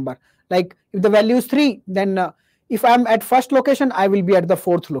this number. Like if the value is 3, then if I'm at first location, I will be at the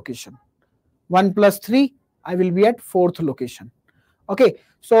fourth location. 1 plus 3, I will be at fourth location. Okay,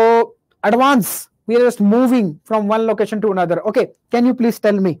 so advance, we are just moving from one location to another. Okay, can you please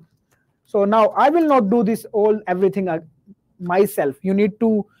tell me? So now I will not do this everything myself. You need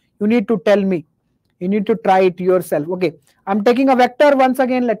to tell me. You need to try it yourself. Okay, I'm taking a vector once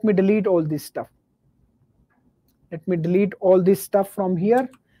again. Let me delete all this stuff. Let me delete all this stuff from here.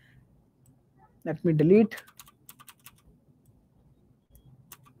 Let me delete.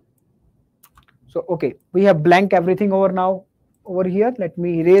 So okay, we have blank everything over here. Let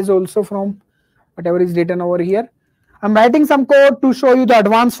me erase also from whatever is written over here. I'm writing some code to show you the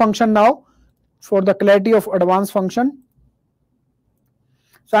advanced function now for the clarity of advanced function.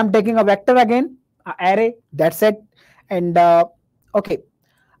 So I'm taking a vector again, an array, that's it. And okay,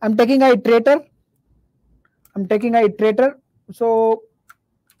 I'm taking a iterator. So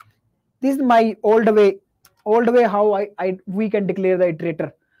this is my old way how we can declare the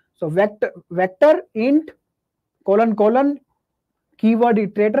iterator. So vector int colon keyword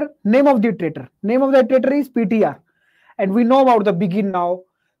iterator, name of the iterator. Name of the iterator is PTR. And we know about the begin now.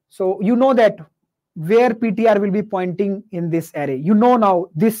 So you know that where PTR will be pointing in this array. You know now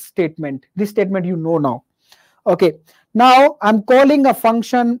this statement. This statement you know now. Okay. Now I'm calling a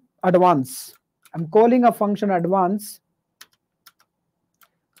function advance. I'm calling a function advance.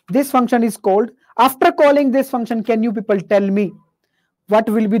 This function is called. After calling this function, can you people tell me what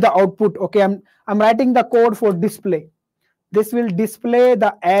will be the output? Okay, I'm writing the code for display. This will display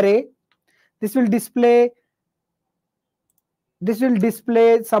the array. This will display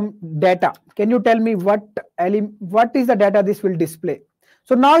some data. Can you tell me what is the data this will display?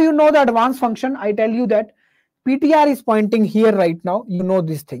 So now you know the advanced function. I tell you that PTR is pointing here right now. You know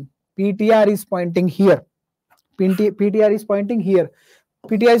this thing. PTR is pointing here. PTR is pointing here.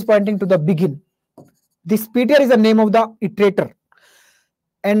 PTR is pointing to the begin. This PTR is the name of the iterator.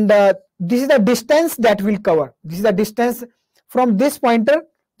 And this is the distance that will cover. This is the distance from this pointer.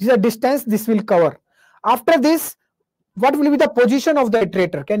 This is the distance this will cover. After this, what will be the position of the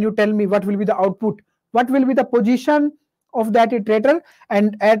iterator? Can you tell me what will be the output? What will be the position of that iterator?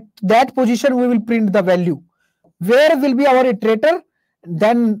 And at that position, we will print the value. Where will be our iterator?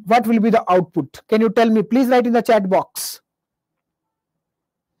 Then what will be the output? Can you tell me? Please write in the chat box.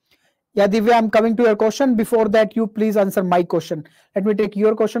 Yeah, Divya, I'm coming to your question. Before that, you please answer my question. Let me take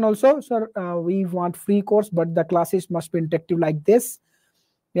your question also. Sir, we want free course, but the classes must be interactive like this.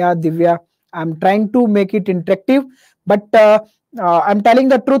 Yeah, Divya, I'm trying to make it interactive, but I'm telling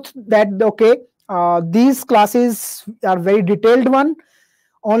the truth that, okay, these classes are very detailed one.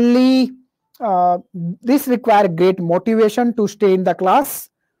 Only this require great motivation to stay in the class,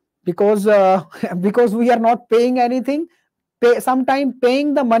 because because we are not paying anything. Sometime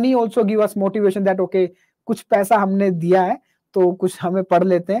paying the money also give us motivation that okay, कुछ पैसा हमने दिया है तो कुछ हमें पढ़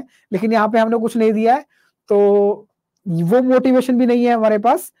लेते हैं, लेकिन यहाँ पे हमने कुछ नहीं दिया है तो वो मोटिवेशन भी नहीं है हमारे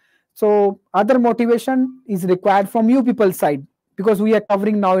पास. So other motivation is required from you people's side, because we are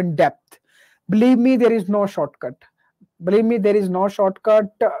covering now in depth. Believe me, there is no shortcut. Believe me, there is no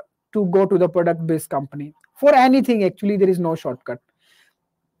shortcut to go to the product based company for anything. Actually, there is no shortcut.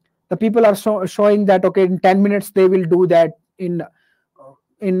 The people are showing that okay, in 10 minutes they will do that, in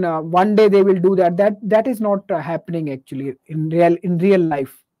 1 day they will do that. That is not happening actually in real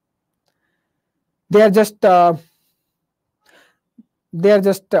life. They are just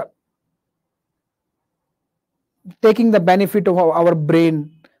taking the benefit of our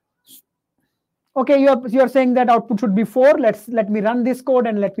brain. Okay, you're saying that output should be 4. Let me run this code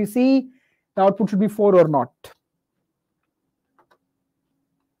and let me see the output should be 4 or not.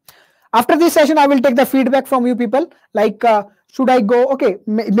 After this session, I will take the feedback from you people. Like, should I go? Okay,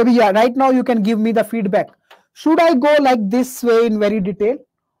 maybe yeah. Right now, you can give me the feedback. Should I go like this way in very detail,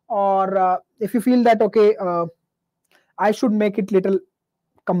 or if you feel that okay, I should make it little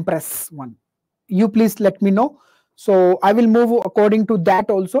compress one. You please let me know. So I will move according to that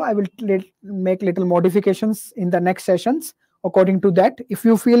also. I will make little modifications in the next sessions according to that. If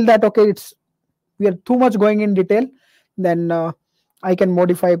you feel that okay, we are too much going in detail, then I can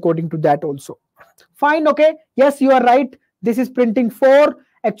modify according to that also. Fine, okay. Yes, you are right. This is printing 4.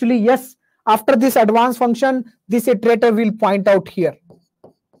 Actually, yes, after this advanced function, this iterator will point out here.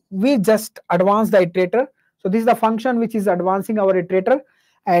 We just advance the iterator. So this is the function which is advancing our iterator,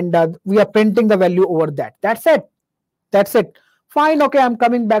 and we are printing the value over that. That's it. That's it. Fine, okay. I'm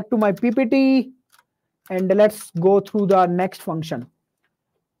coming back to my PPT, and let's go through the next function.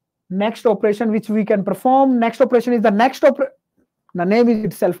 Next operation which we can perform. Next operation is the next operation. The name is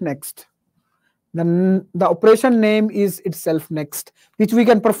itself next. The operation name is itself next, which we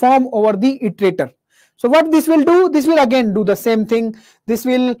can perform over the iterator. So what this will do? This will again do the same thing. This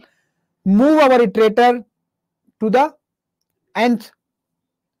will move our iterator to the nth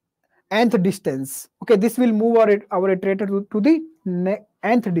distance. Okay, this will move our iterator to the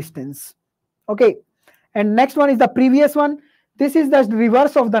nth distance. Okay, and next one is the previous one. This is the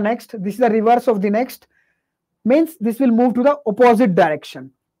reverse of the next. This is the reverse of the next. Means this will move to the opposite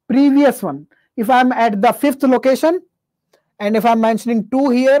direction. Previous one, if I'm at the 5th location, and if I'm mentioning 2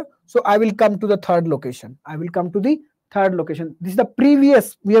 here, so I will come to the 3rd location. I will come to the 3rd location. This is the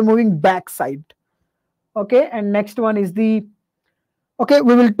previous. We are moving back side. Okay, and next one is the. Okay,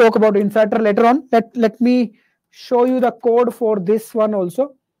 we will talk about inserter later on. Let me show you the code for this one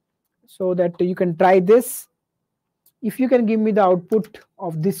also, so that you can try this. If you can give me the output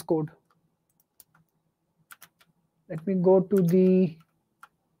of this code. Let me go to the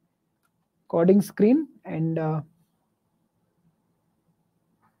coding screen and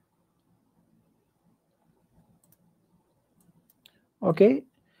okay.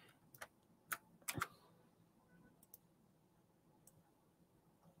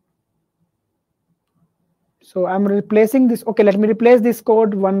 So I'm replacing this. Okay, let me replace this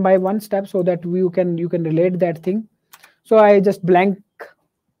code one by one step so that you can relate that thing. So I just blank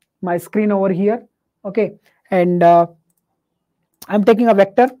my screen over here. Okay, and I'm taking a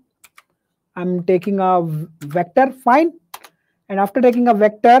vector. I'm taking a vector. Fine. And after taking a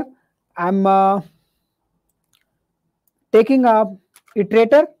vector, I'm taking a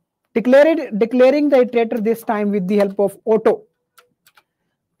iterator, declaring the iterator this time with the help of auto.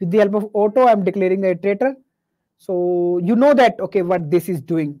 With the help of auto, I'm declaring the iterator. So you know that, okay, what this is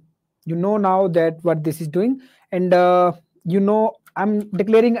doing. You know now that what this is doing. And you know I'm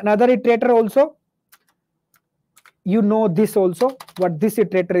declaring another iterator also. You know this also, what this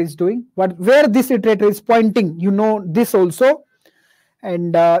iterator is doing, where this iterator is pointing. You know this also.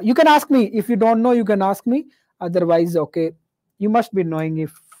 And you can ask me. If you don't know, you can ask me. Otherwise, okay, you must be knowing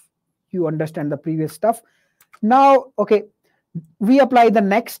if you understand the previous stuff. Now, okay, we apply the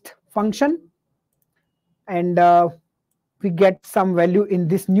next function, and we get some value in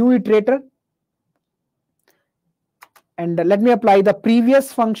this new iterator. And let me apply the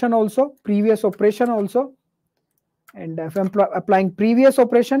previous function also, previous operation also. And if I'm applying previous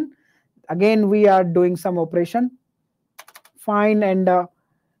operation, again we are doing some operation. Fine. And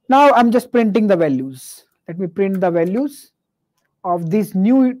now I'm just printing the values. Let me print the values of these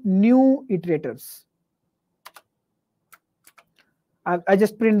new iterators. I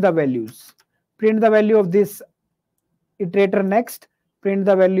just print the values. Print the value of this iterator next. Print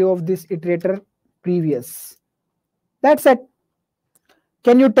the value of this iterator previous. That's it.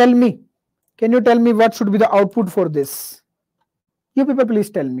 Can you tell me? Can you tell me what should be the output for this? You people, please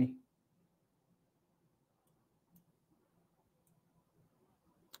tell me.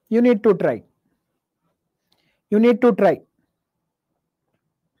 You need to try. You need to try.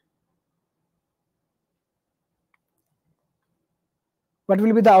 What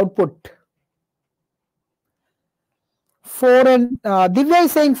will be the output? 4 and Divya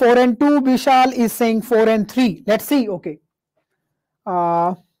is saying 4 and 2. Vishal is saying 4 and 3. Let's see. Okay.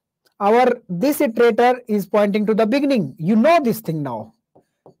 This iterator is pointing to the beginning. You know this thing now.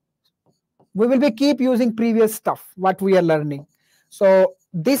 We will be keep using previous stuff, what we are learning. So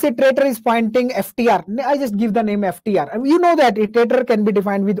this iterator is pointing FTR. I just give the name FTR. You know that iterator can be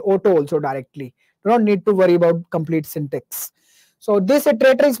defined with auto also directly. You don't need to worry about complete syntax. So this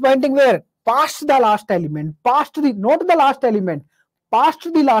iterator is pointing where? Past the last element, past the, not the last element, past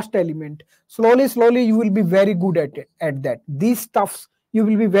the last element. Slowly, slowly, you will be very good at it, at that. These stuffs, you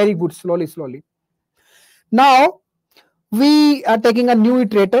will be very good slowly, slowly. Now, we are taking a new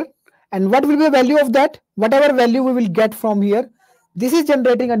iterator. And what will be the value of that? Whatever value we will get from here, this is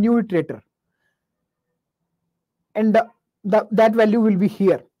generating a new iterator. And that value will be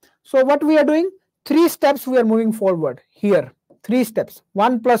here. So what we are doing? 3 steps we are moving forward here. 3 steps.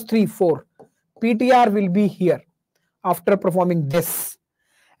 1 plus 3, 4. PTR will be here after performing this.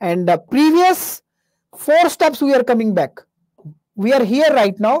 And the previous 4 steps we are coming back. We are here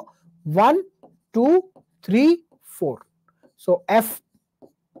right now. 1, 2, 3, 4. So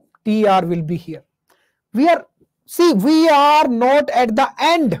FTR will be here. We are not at the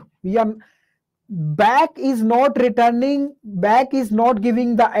end. Back is not returning. Back is not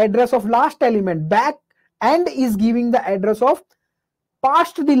giving the address of last element. Back end is giving the address of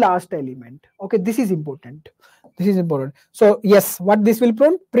past the last element. Okay, this is important. This is important. So yes, what this will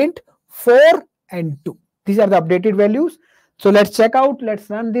print 4 and 2. These are the updated values. So let's check out. Let's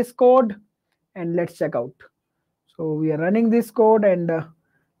run this code and let's check out. So we are running this code, and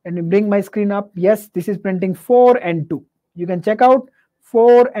let me bring my screen up. Yes, this is printing 4 and 2. You can check out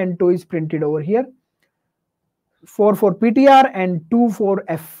 4 and 2 is printed over here. 4 for PTR and 2 for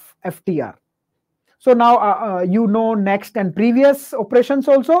FTR. So now you know next and previous operations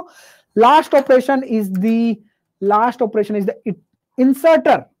also. Last operation is the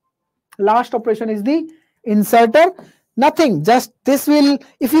inserter. Last operation is the inserter. Nothing, just this will,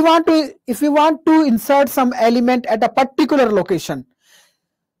 if you want to insert some element at a particular location,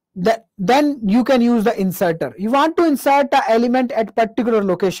 then you can use the inserter. You want to insert an element at particular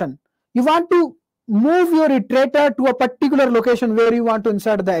location. You want to move your iterator to a particular location where you want to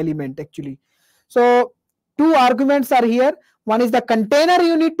insert the element actually. So 2 arguments are here. One is the container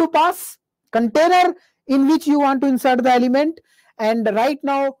you need to pass, container in which you want to insert the element, and right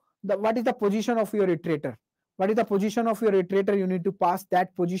now what is the position of your iterator. What is the position of your iterator? You need to pass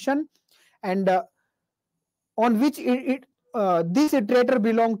that position, and on which this iterator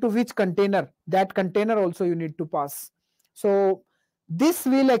belong to which container, that container also you need to pass. So this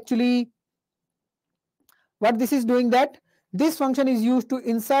will actually, what this is doing, that this function is used to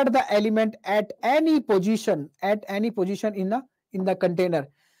insert the element at any position in the container.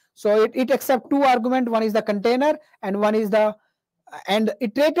 So it accepts two arguments. One is the container and one is the and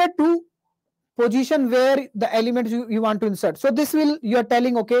iterator to position where the elements you want to insert. So this will, you are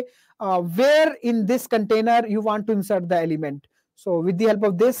telling, okay, where in this container you want to insert the element. So with the help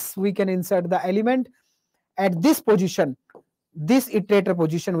of this, we can insert the element at this position, this iterator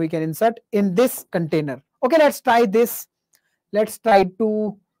position we can insert in this container. Okay, let's try this. Let's try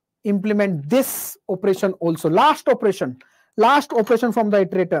to implement this operation also. Last operation from the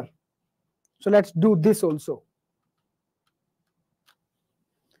iterator. So let's do this also.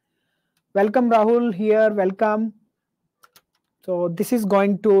 Welcome Rahul here, welcome. So this is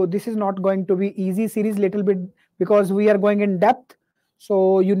not going to be easy series little bit because we are going in depth.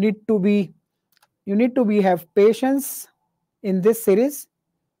 So you need to have patience in this series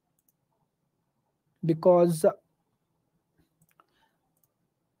because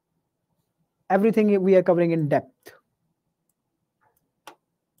everything we are covering in depth.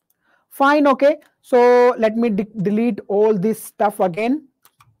 Fine, okay. So let me delete all this stuff again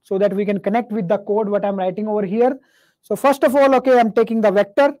so that we can connect with the code what I'm writing over here. So first of all, okay, I'm taking the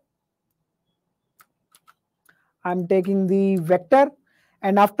vector. I'm taking the vector,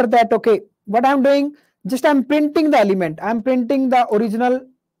 and after that, okay, what I'm doing, just I'm printing the element. I'm printing the original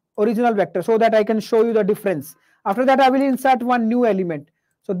vector so that I can show you the difference. After that, I will insert one new element.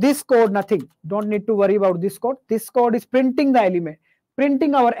 So this code, nothing. Don't need to worry about this code. This code is printing the element,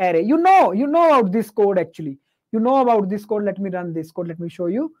 printing our array. You know about this code actually. You know about this code. Let me run this code. Let me show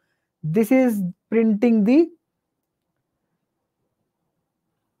you. This is printing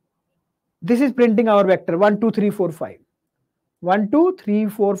our vector 1 2 3 4 5. 1 2 3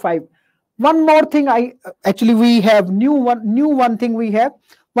 4 5. One more thing, we have one thing we have.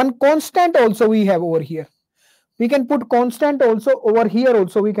 One constant also we have over here. We can put constant also over here.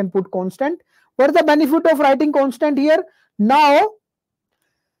 Also we can put constant. What is the benefit of writing constant here? Now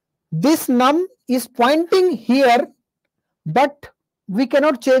this num is pointing here, but we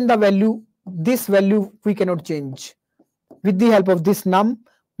cannot change the value. This value we cannot change. With the help of this num,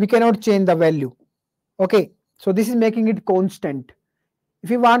 we cannot change the value. Okay, so this is making it constant. If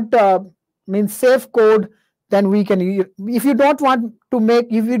you want safe code, then we can. If you don't want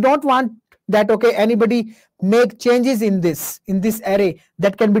that, okay, anybody make changes in this array,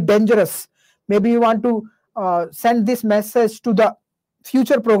 that can be dangerous. Maybe you want to send this message to the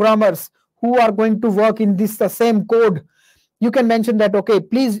future programmers who are going to work in the same code. You can mention that, okay,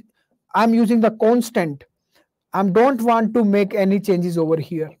 please, I'm using the constant. I don't want to make any changes over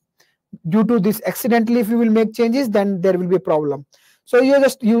here. Due to this, accidentally, if you will make changes, then there will be a problem. So you're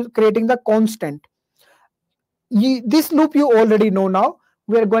just creating the constant. This loop you already know now.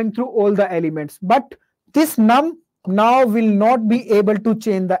 We are going through all the elements, but this num now will not be able to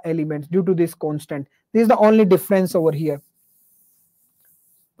change the elements due to this constant. This is the only difference over here.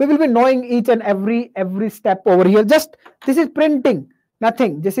 We will be knowing each and every step over here. Just this is printing,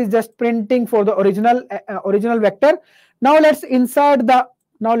 nothing. This is just printing for the original vector. Now let's insert the.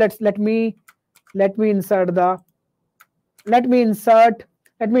 Now let me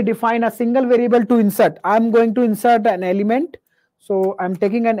define a single variable to insert. I'm going to insert an element. So I'm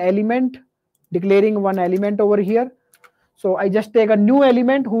taking an element, declaring one element over here. So I just take a new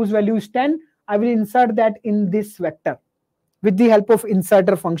element whose value is 10. I will insert that in this vector with the help of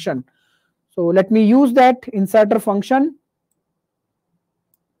inserter function. So let me use that inserter function.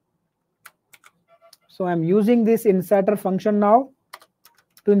 So I'm using this inserter function now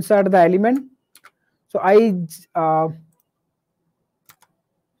to insert the element. So I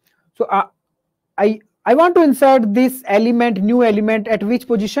want to insert this element, new element, at which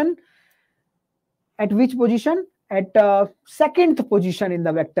position? At which position? At second position in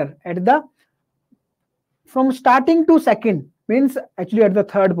the vector. From starting to second, means actually at the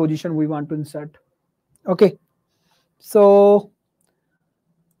third position we want to insert. Okay. So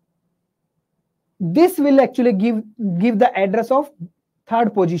this will actually give the address of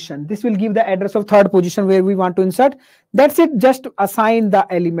third position. This will give the address of third position where we want to insert. That's it. Just assign the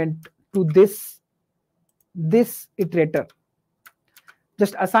element to this iterator.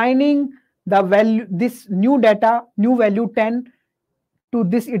 Just assigning the value, this new value 10 to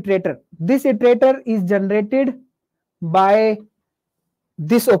this iterator. This iterator is generated by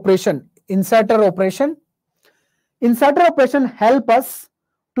this operation, inserter operation. Inserter operation help us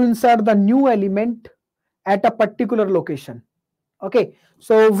to insert the new element at a particular location. Okay,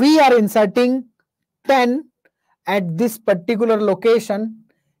 so we are inserting 10 at this particular location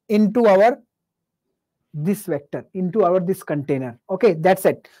into this vector, into this container. Okay, that's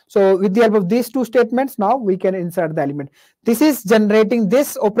it. So with the help of these two statements, now we can insert the element. This is generating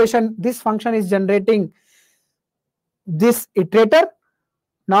this operation. This function is generating this iterator.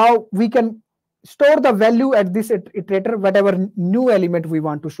 Now we can store the value at this iterator, whatever new element we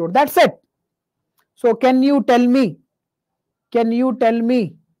want to store. That's it. So can you tell me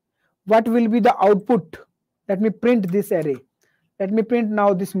what will be the output? Let me print this array. Let me print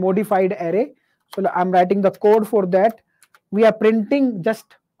now this modified array. So I'm writing the code for that. We are printing just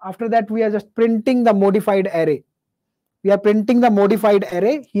after that, we are just printing the modified array. We are printing the modified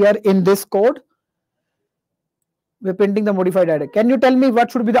array here in this code. We're printing the modified array. Can you tell me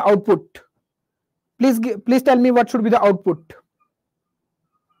what should be the output? Please tell me what should be the output.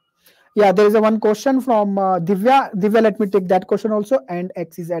 Yeah, there is a one question from Divya. Divya, let me take that question also. And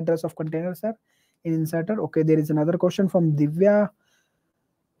X is address of container, sir, in inserter. Okay, there is another question from Divya.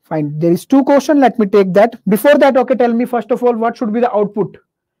 Fine. There is two questions. Let me take that. Before that, okay, tell me first of all, what should be the output?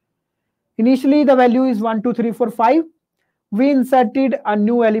 Initially, the value is 1, 2, 3, 4, 5. We inserted a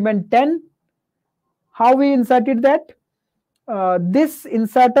new element 10. How we inserted that? This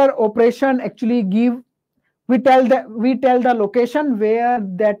inserter operation actually we tell the location where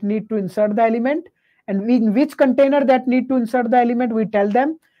that need to insert the element, and in which container that need to insert the element, we tell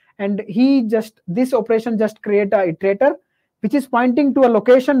them, and this operation just create a iterator which is pointing to a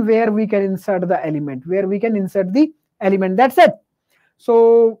location where we can insert the element, That's it.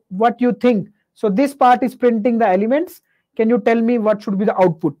 So what you think? So this part is printing the elements. Can you tell me what should be the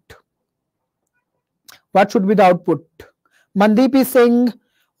output? What should be the output? Mandeep is saying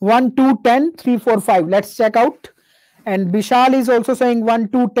 1, 2, 10, 3, 4, 5. Let's check out. And Bishal is also saying 1,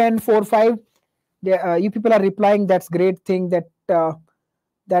 2, 10, 4, 5. You people are replying. That's great thing. That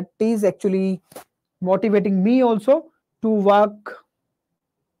is actually motivating me also to work,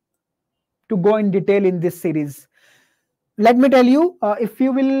 to go in detail in this series. Let me tell you, if I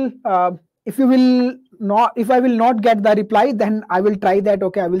will not get the reply, then I will try that.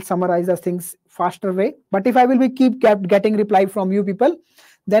 Okay, I will summarize the things faster way. But if I will keep getting reply from you people,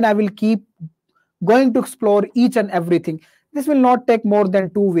 then I will keep going to explore each and everything. This will not take more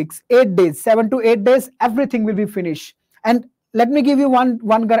than 2 weeks, 8 days, 7 to 8 days. Everything will be finished. And let me give you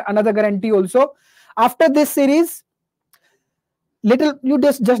another guarantee also. After this series, you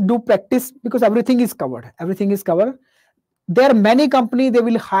just do practice, because everything is covered. There are many companies, they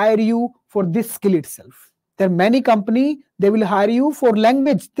will hire you for this skill itself. There are many companies, they will hire you for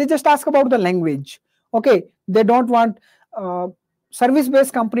language. They just ask about the language. Okay, they don't want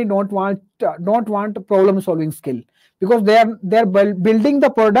service-based company don't want problem-solving skill, because they are building the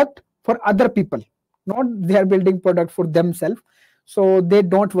product for other people, not they are building product for themselves. So they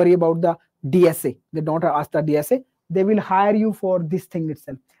don't worry about the DSA. They don't ask the DSA. They will hire you for this thing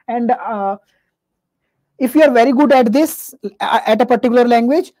itself. And if you are very good at this, at a particular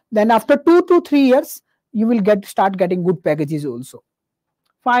language, then after 2 to 3 years, you will start getting good packages also.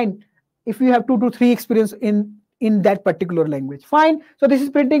 Fine. If you have 2 to 3 experience in that particular language, fine. So this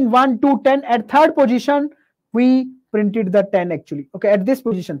is printing 1, 2, 10. At third position, we printed the 10 actually. Okay, at this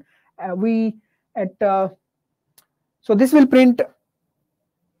position, so this will print.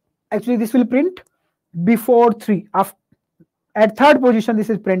 Actually, this will print before 3. At third position, this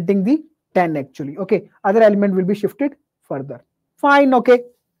is printing the 10 actually. Okay, other element will be shifted further. Fine. Okay,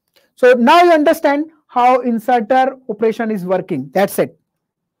 so now you understand how inserter operation is working. That's it.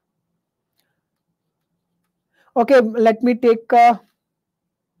 Okay, let me take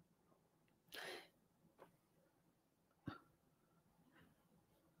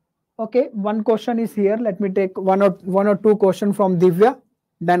okay, one question is here. Let me take one or two questions from Divya,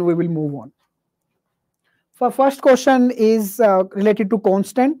 then we will move on. First question is related to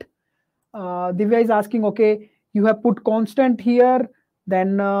constant. Divya is asking, okay, you have put constant here,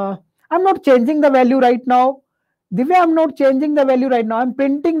 then I'm not changing the value right now. Divya, I'm not changing the value right now. I'm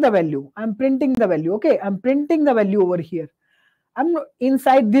printing the value. Okay, I'm printing the value over here. I'm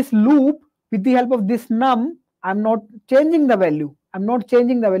inside this loop with the help of this num. I'm not changing the value. I'm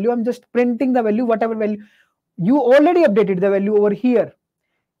just printing the value, whatever value. You already updated the value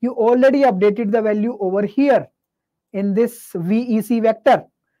over here. In this VEC vector.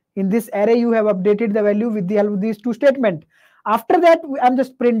 In this array, you have updated the value with the help of these two statements. After that, I'm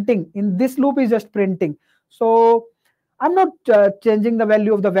just printing. In this loop is just printing. So I'm not changing the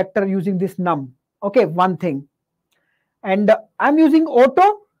value of the vector using this num. Okay, one thing. And I'm using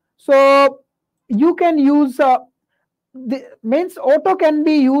auto. So you can use, means auto can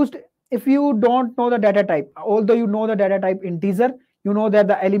be used if you don't know the data type. Although you know the data type integer, you know that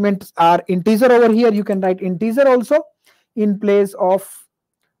the elements are integer over here. You can write integer also in place of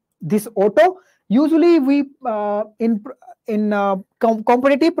this auto. Usually we in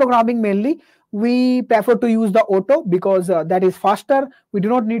competitive programming mainly, we prefer to use the auto because that is faster. We do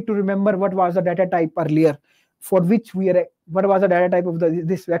not need to remember what was the data type earlier. for which we are, what was the data type of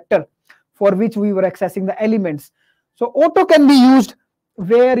this vector for which we were accessing the elements. So auto can be used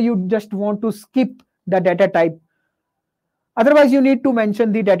where you just want to skip the data type. Otherwise, you need to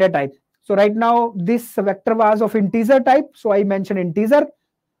mention the data type. So right now, this vector was of integer type, so I mentioned integer.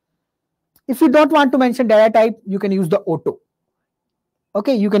 If you don't want to mention data type, you can use the auto.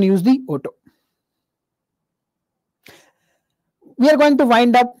 Okay, you can use the auto. We are going to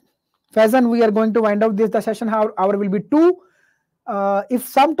wind up, Faizan, we are going to wind up the session. Hour will be 2. If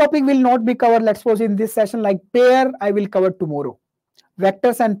some topic will not be covered, let's suppose in this session, like pair, I will cover tomorrow.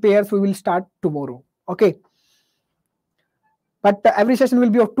 Vectors and pairs, we will start tomorrow. Okay. But every session will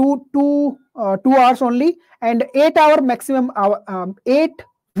be of 2 hours only, and 8 hour maximum, 8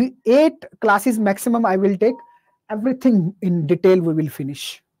 classes maximum I will take. Everything in detail we will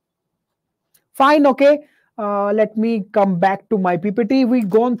finish. Fine, okay. Let me come back to my PPT. We've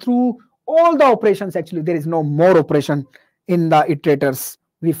gone through all the operations. Actually, there is no more operation in the iterators.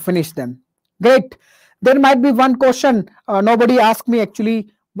 We finished them. Great. There might be one question. Nobody asked me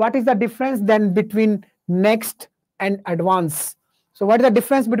actually, what is the difference then between next and advance? So what is the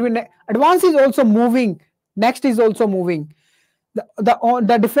difference between advance is also moving, next is also moving.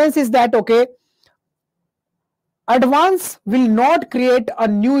 The difference is that, okay, advance will not create a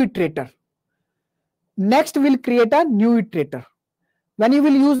new iterator. Next will create a new iterator. When you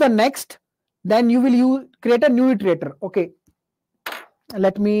will use the next, then you will create a new iterator. Okay,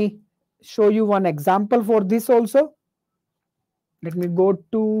 let me show you one example for this also. Let me go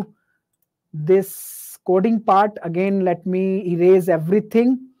to this coding part again. Let me erase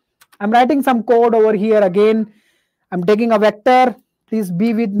everything. I'm writing some code over here again. I'm taking a vector. Please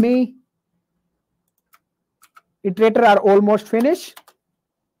be with me. Iterator are almost finished.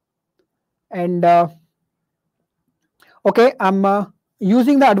 And okay, I'm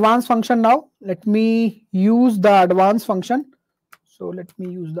using the advanced function now. Let me use the advanced function. So let me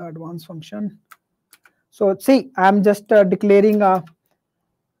use the advanced function. So see, I'm just declaring a.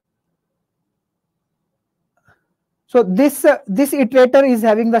 So this iterator is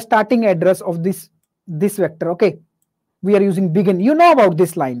having the starting address of this vector. Okay, we are using begin. You know about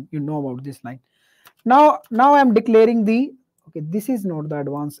this line. You know about this line. Now I'm declaring the. Okay, this is not the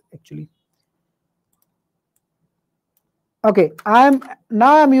advanced actually. Okay, I'm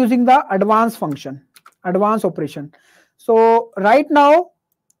using the advanced function, advanced operation. So right now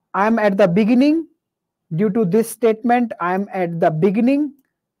I'm at the beginning. Due to this statement, I'm at the beginning.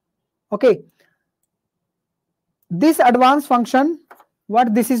 Okay. This advanced function,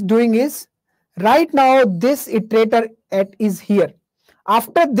 what this is doing is, right now this iterator is here.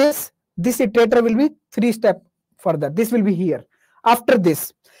 After this iterator will be 3 steps further. This will be here. After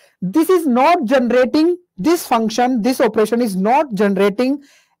this is not generating this function. This operation is not generating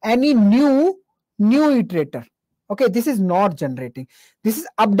any new iterator. Okay, this is not generating. This is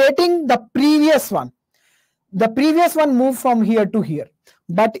updating the previous one. The previous one moved from here to here.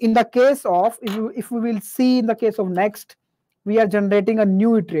 But in the case of, if we will see in the case of next, we are generating a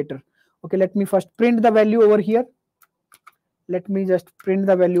new iterator. Okay, let me first print the value over here. Let me just print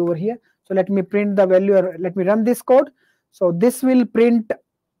the value over here. So let me print the value, or let me run this code. So this will print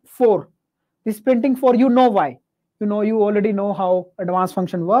 4. This printing 4, you know why. You already know how advanced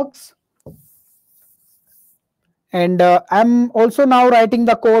function works. And I'm also now writing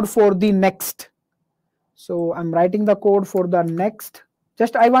the code for the next. So I'm writing the code for the next.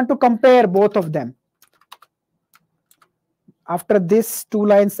 Just I want to compare both of them. After this 2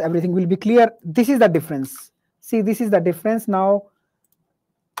 lines, everything will be clear. This is the difference. See, this is the difference. Now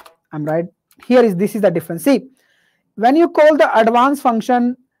I'm right here. This is the difference. See, when you call the advanced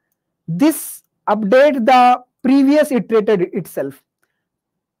function, this update the previous iterator itself.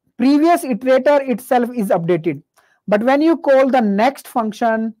 Previous iterator itself is updated. But when you call the next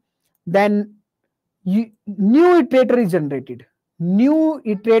function, then new iterator is generated. New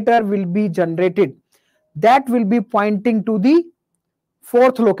iterator will be generated. That will be pointing to the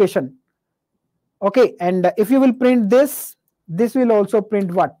 4th location. Okay, and if you will print this will also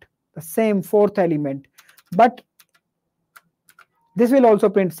print what? The same 4th element. But this will also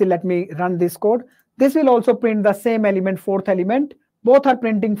print, see, let me run this code. This will also print the same element, 4th element. Both are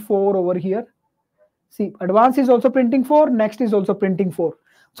printing 4 over here. See, advanced is also printing 4, next is also printing 4.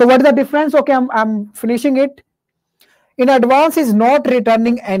 So what is the difference? Okay, I'm finishing it. In advance is not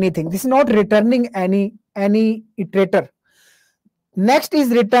returning anything. This is not returning any iterator. Next is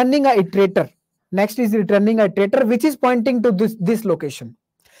returning a iterator. Next is returning a iterator which is pointing to this location.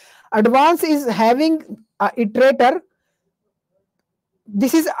 Advance is having a iterator.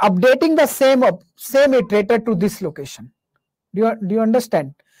 This is updating the same iterator to this location. Do you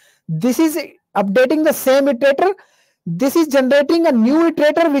understand? This is updating the same iterator. This is generating a new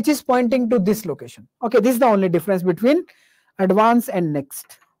iterator which is pointing to this location. Okay, this is the only difference between advanced and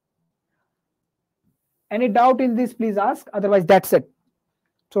next. Any doubt in this, please ask. Otherwise, that's it.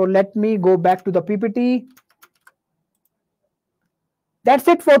 So let me go back to the PPT. That's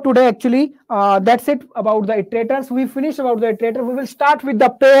it for today, actually. That's it about the iterators. We finished about the iterator. We will start with the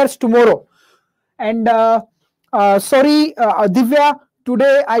pairs tomorrow. And sorry, Divya,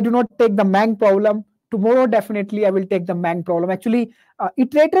 today I do not take the MAANG problem. Tomorrow, definitely, I will take the MAANG problem. Actually,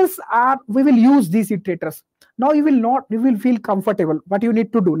 iterators are, we will use these iterators. Now, you will feel comfortable. What you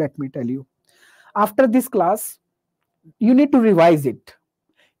need to do, let me tell you. After this class, you need to revise it.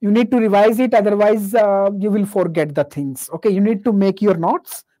 You need to revise it, otherwise you will forget the things. Okay, you need to make your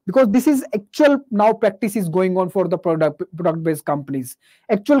notes, because this is actual now practice is going on for the product-based companies.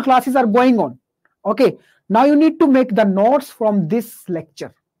 Actual classes are going on. Okay, now you need to make the notes from this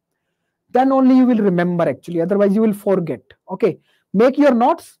lecture. Then only you will remember, actually, otherwise you will forget. Okay, make your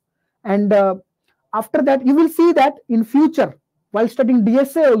notes, and after that you will see that in future, while studying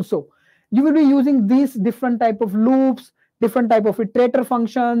DSA also, you will be using these different type of loops, different type of iterator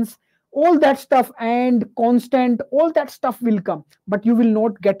functions, all that stuff, and constant, all that stuff will come, but you will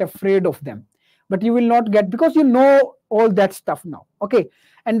not get afraid of them. But you will not get, because you know all that stuff now. Okay,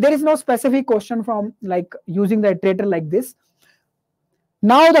 and there is no specific question from like using the iterator like this.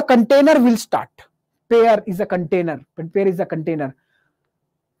 Now the container will start. Pair is a container, but pair is a container.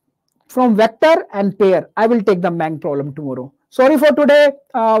 From vector and pair, I will take the MAANG problem tomorrow. Sorry for today,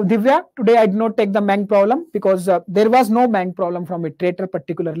 Divya. Today I did not take the MAANG problem because there was no MAANG problem from iterator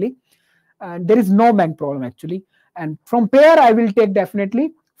particularly. And there is no MAANG problem actually. And from pair I will take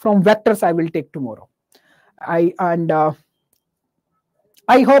definitely. From vectors I will take tomorrow.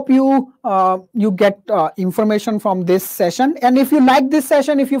 I hope you get information from this session. And if you like this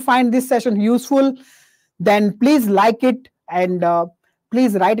session, if you find this session useful, then please like it, and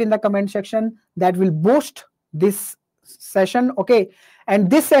please write in the comment section. That will boost this session. Okay, and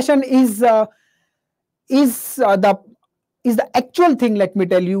this session is the actual thing, let me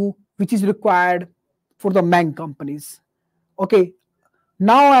tell you, which is required for the MAANG companies. Okay,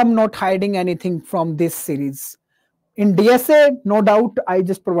 now I'm not hiding anything from this series. In DSA, no doubt, I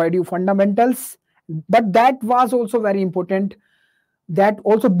just provide you fundamentals, but that was also very important. That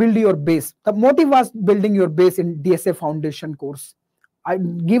also build your base. The motive was building your base in DSA Foundation course. I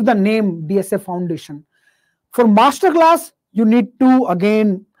give the name DSA Foundation. For masterclass, you need to,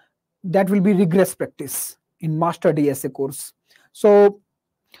 again, that will be rigorous practice in master DSA course. So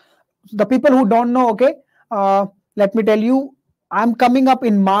the people who don't know, okay, let me tell you, I'm coming up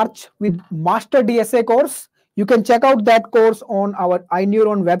in March with master DSA course. You can check out that course on our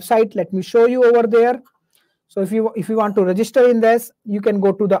iNeuron website. Let me show you over there. So if you want to register in this, you can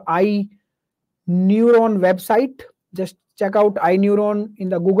go to the iNeuron website. Just check out iNeuron in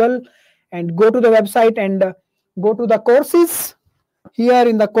the Google and go to the website and go to the courses. Here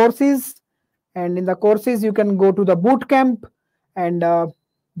in the courses, and in the courses you can go to the bootcamp, and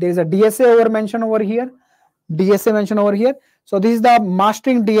there is a DSA mention over here. DSA mention over here. So this is the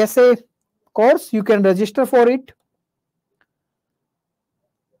mastering DSA course. You can register for it.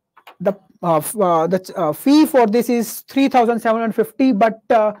 The fee for this is 3,750, but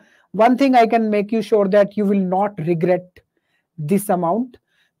one thing I can make you sure that you will not regret this amount,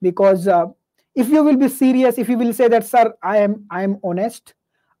 because if you will be serious, if you will say that, sir, I am honest,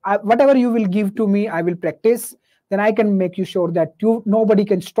 whatever you will give to me, I will practice, then I can make you sure that nobody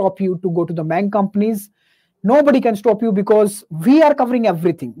can stop you to go to the MAANG companies. Nobody can stop you, because we are covering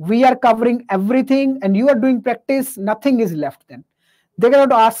everything. We are covering everything, and you are doing practice. Nothing is left then. They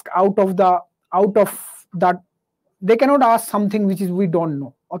cannot ask out of that. They cannot ask something which is we don't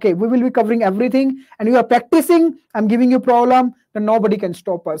know. Okay, we will be covering everything, and you are practicing. I'm giving you problem, then nobody can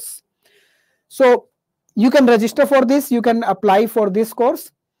stop us. So you can register for this. You can apply for this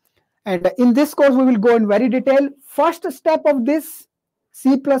course, and in this course we will go in very detail. First step of this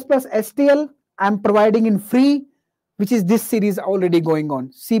C++ STL I'm providing in free, which is this series already going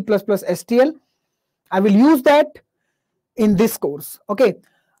on. C++ STL. I will use that in this course. Okay,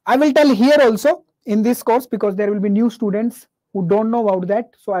 I will tell here also in this course, because there will be new students who don't know about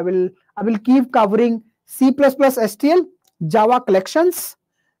that. So I will keep covering C++ STL, Java collections,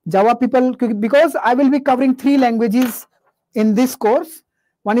 Java people, because I will be covering 3 languages in this course.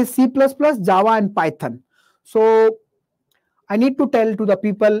 One is C++, Java, and Python. So I need to tell to the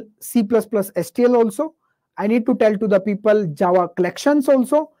people C++ STL also. I need to tell to the people Java collections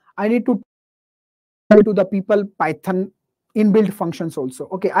also. I need to tell to the people Python inbuilt functions also.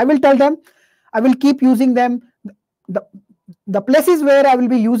 Okay, I will tell them. I will keep using them. the places where I will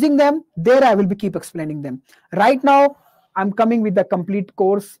be using them, there I will be keep explaining them. Right now, I'm coming with the complete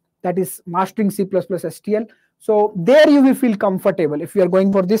course, that is mastering C++ STL. So there you will feel comfortable. If you are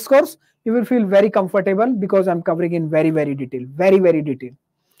going for this course, you will feel very comfortable because I'm covering in very, very detail, very, very detail.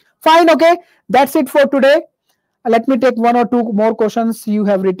 Fine, okay, that's it for today. Let me take one or two more questions you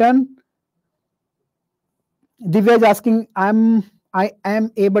have written. Divya is asking, I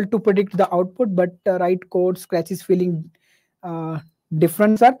am able to predict the output, but write code scratch is feeling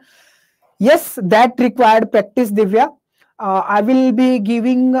different, sir. Yes, that required practice, Divya. I will be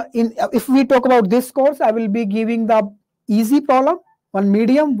giving, if we talk about this course, I will be giving the easy problem, one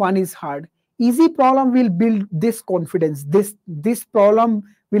medium, one is hard. Easy problem will build this confidence. This problem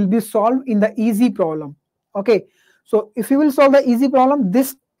will be solved in the easy problem. Okay, so if you will solve the easy problem,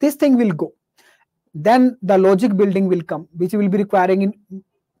 this thing will go. Then the logic building will come, which will be requiring in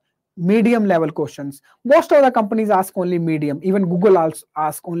medium level questions. Most of the companies ask only medium. Even Google also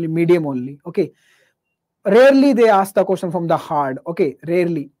ask only medium only. Okay, rarely they ask the question from the hard. Okay,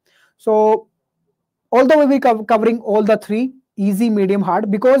 rarely. So although we will be covering all the three, easy, medium, hard,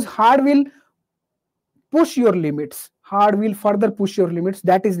 because hard will push your limits. Hard will further push your limits.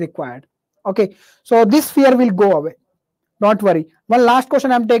 That is required. Okay, so this fear will go away. Don't worry. One last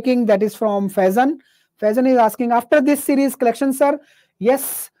question I'm taking, that is from Faizan. Faizan is asking, after this series collection, sir,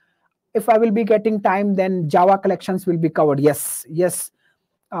 yes, if I will be getting time, then Java collections will be covered. Yes, yes.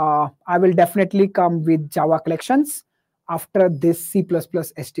 I will definitely come with Java collections after this C++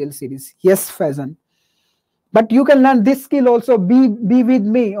 STL series. Yes, Faizan. But you can learn this skill also. Be with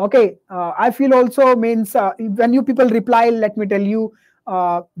me. Okay. I feel also means when you people reply, let me tell you,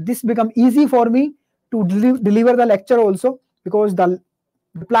 this become easy for me to deliver the lecture also, because the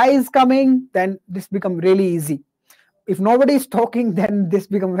reply is coming, then this become really easy. If nobody is talking, then this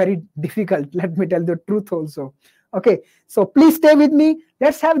become very difficult. Let me tell the truth also. Okay, so please stay with me.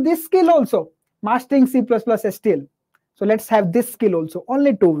 Let's have this skill also, mastering C++ STL. So let's have this skill also.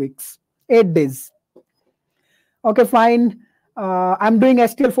 Only 2 weeks, 8 days. Okay, fine. I'm doing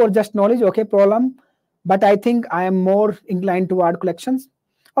STL for just knowledge. Okay, problem. But I think I am more inclined toward collections.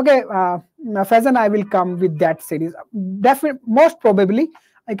 Okay, Faizan, I will come with that series. Definitely, most probably.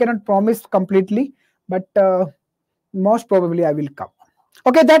 I cannot promise completely, but most probably I will come.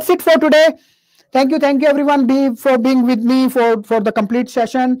 Okay, that's it for today. Thank you everyone for being with me for the complete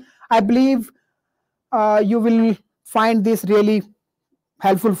session. I believe you will find this really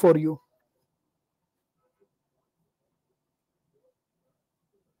helpful for you.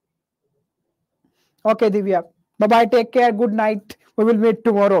 Okay, Divya. Bye-bye. Take care. Good night. We will meet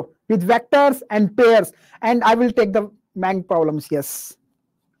tomorrow with vectors and pairs. And I will take the MAANG problems. Yes.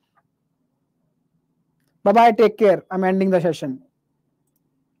 Bye-bye. Take care. I'm ending the session.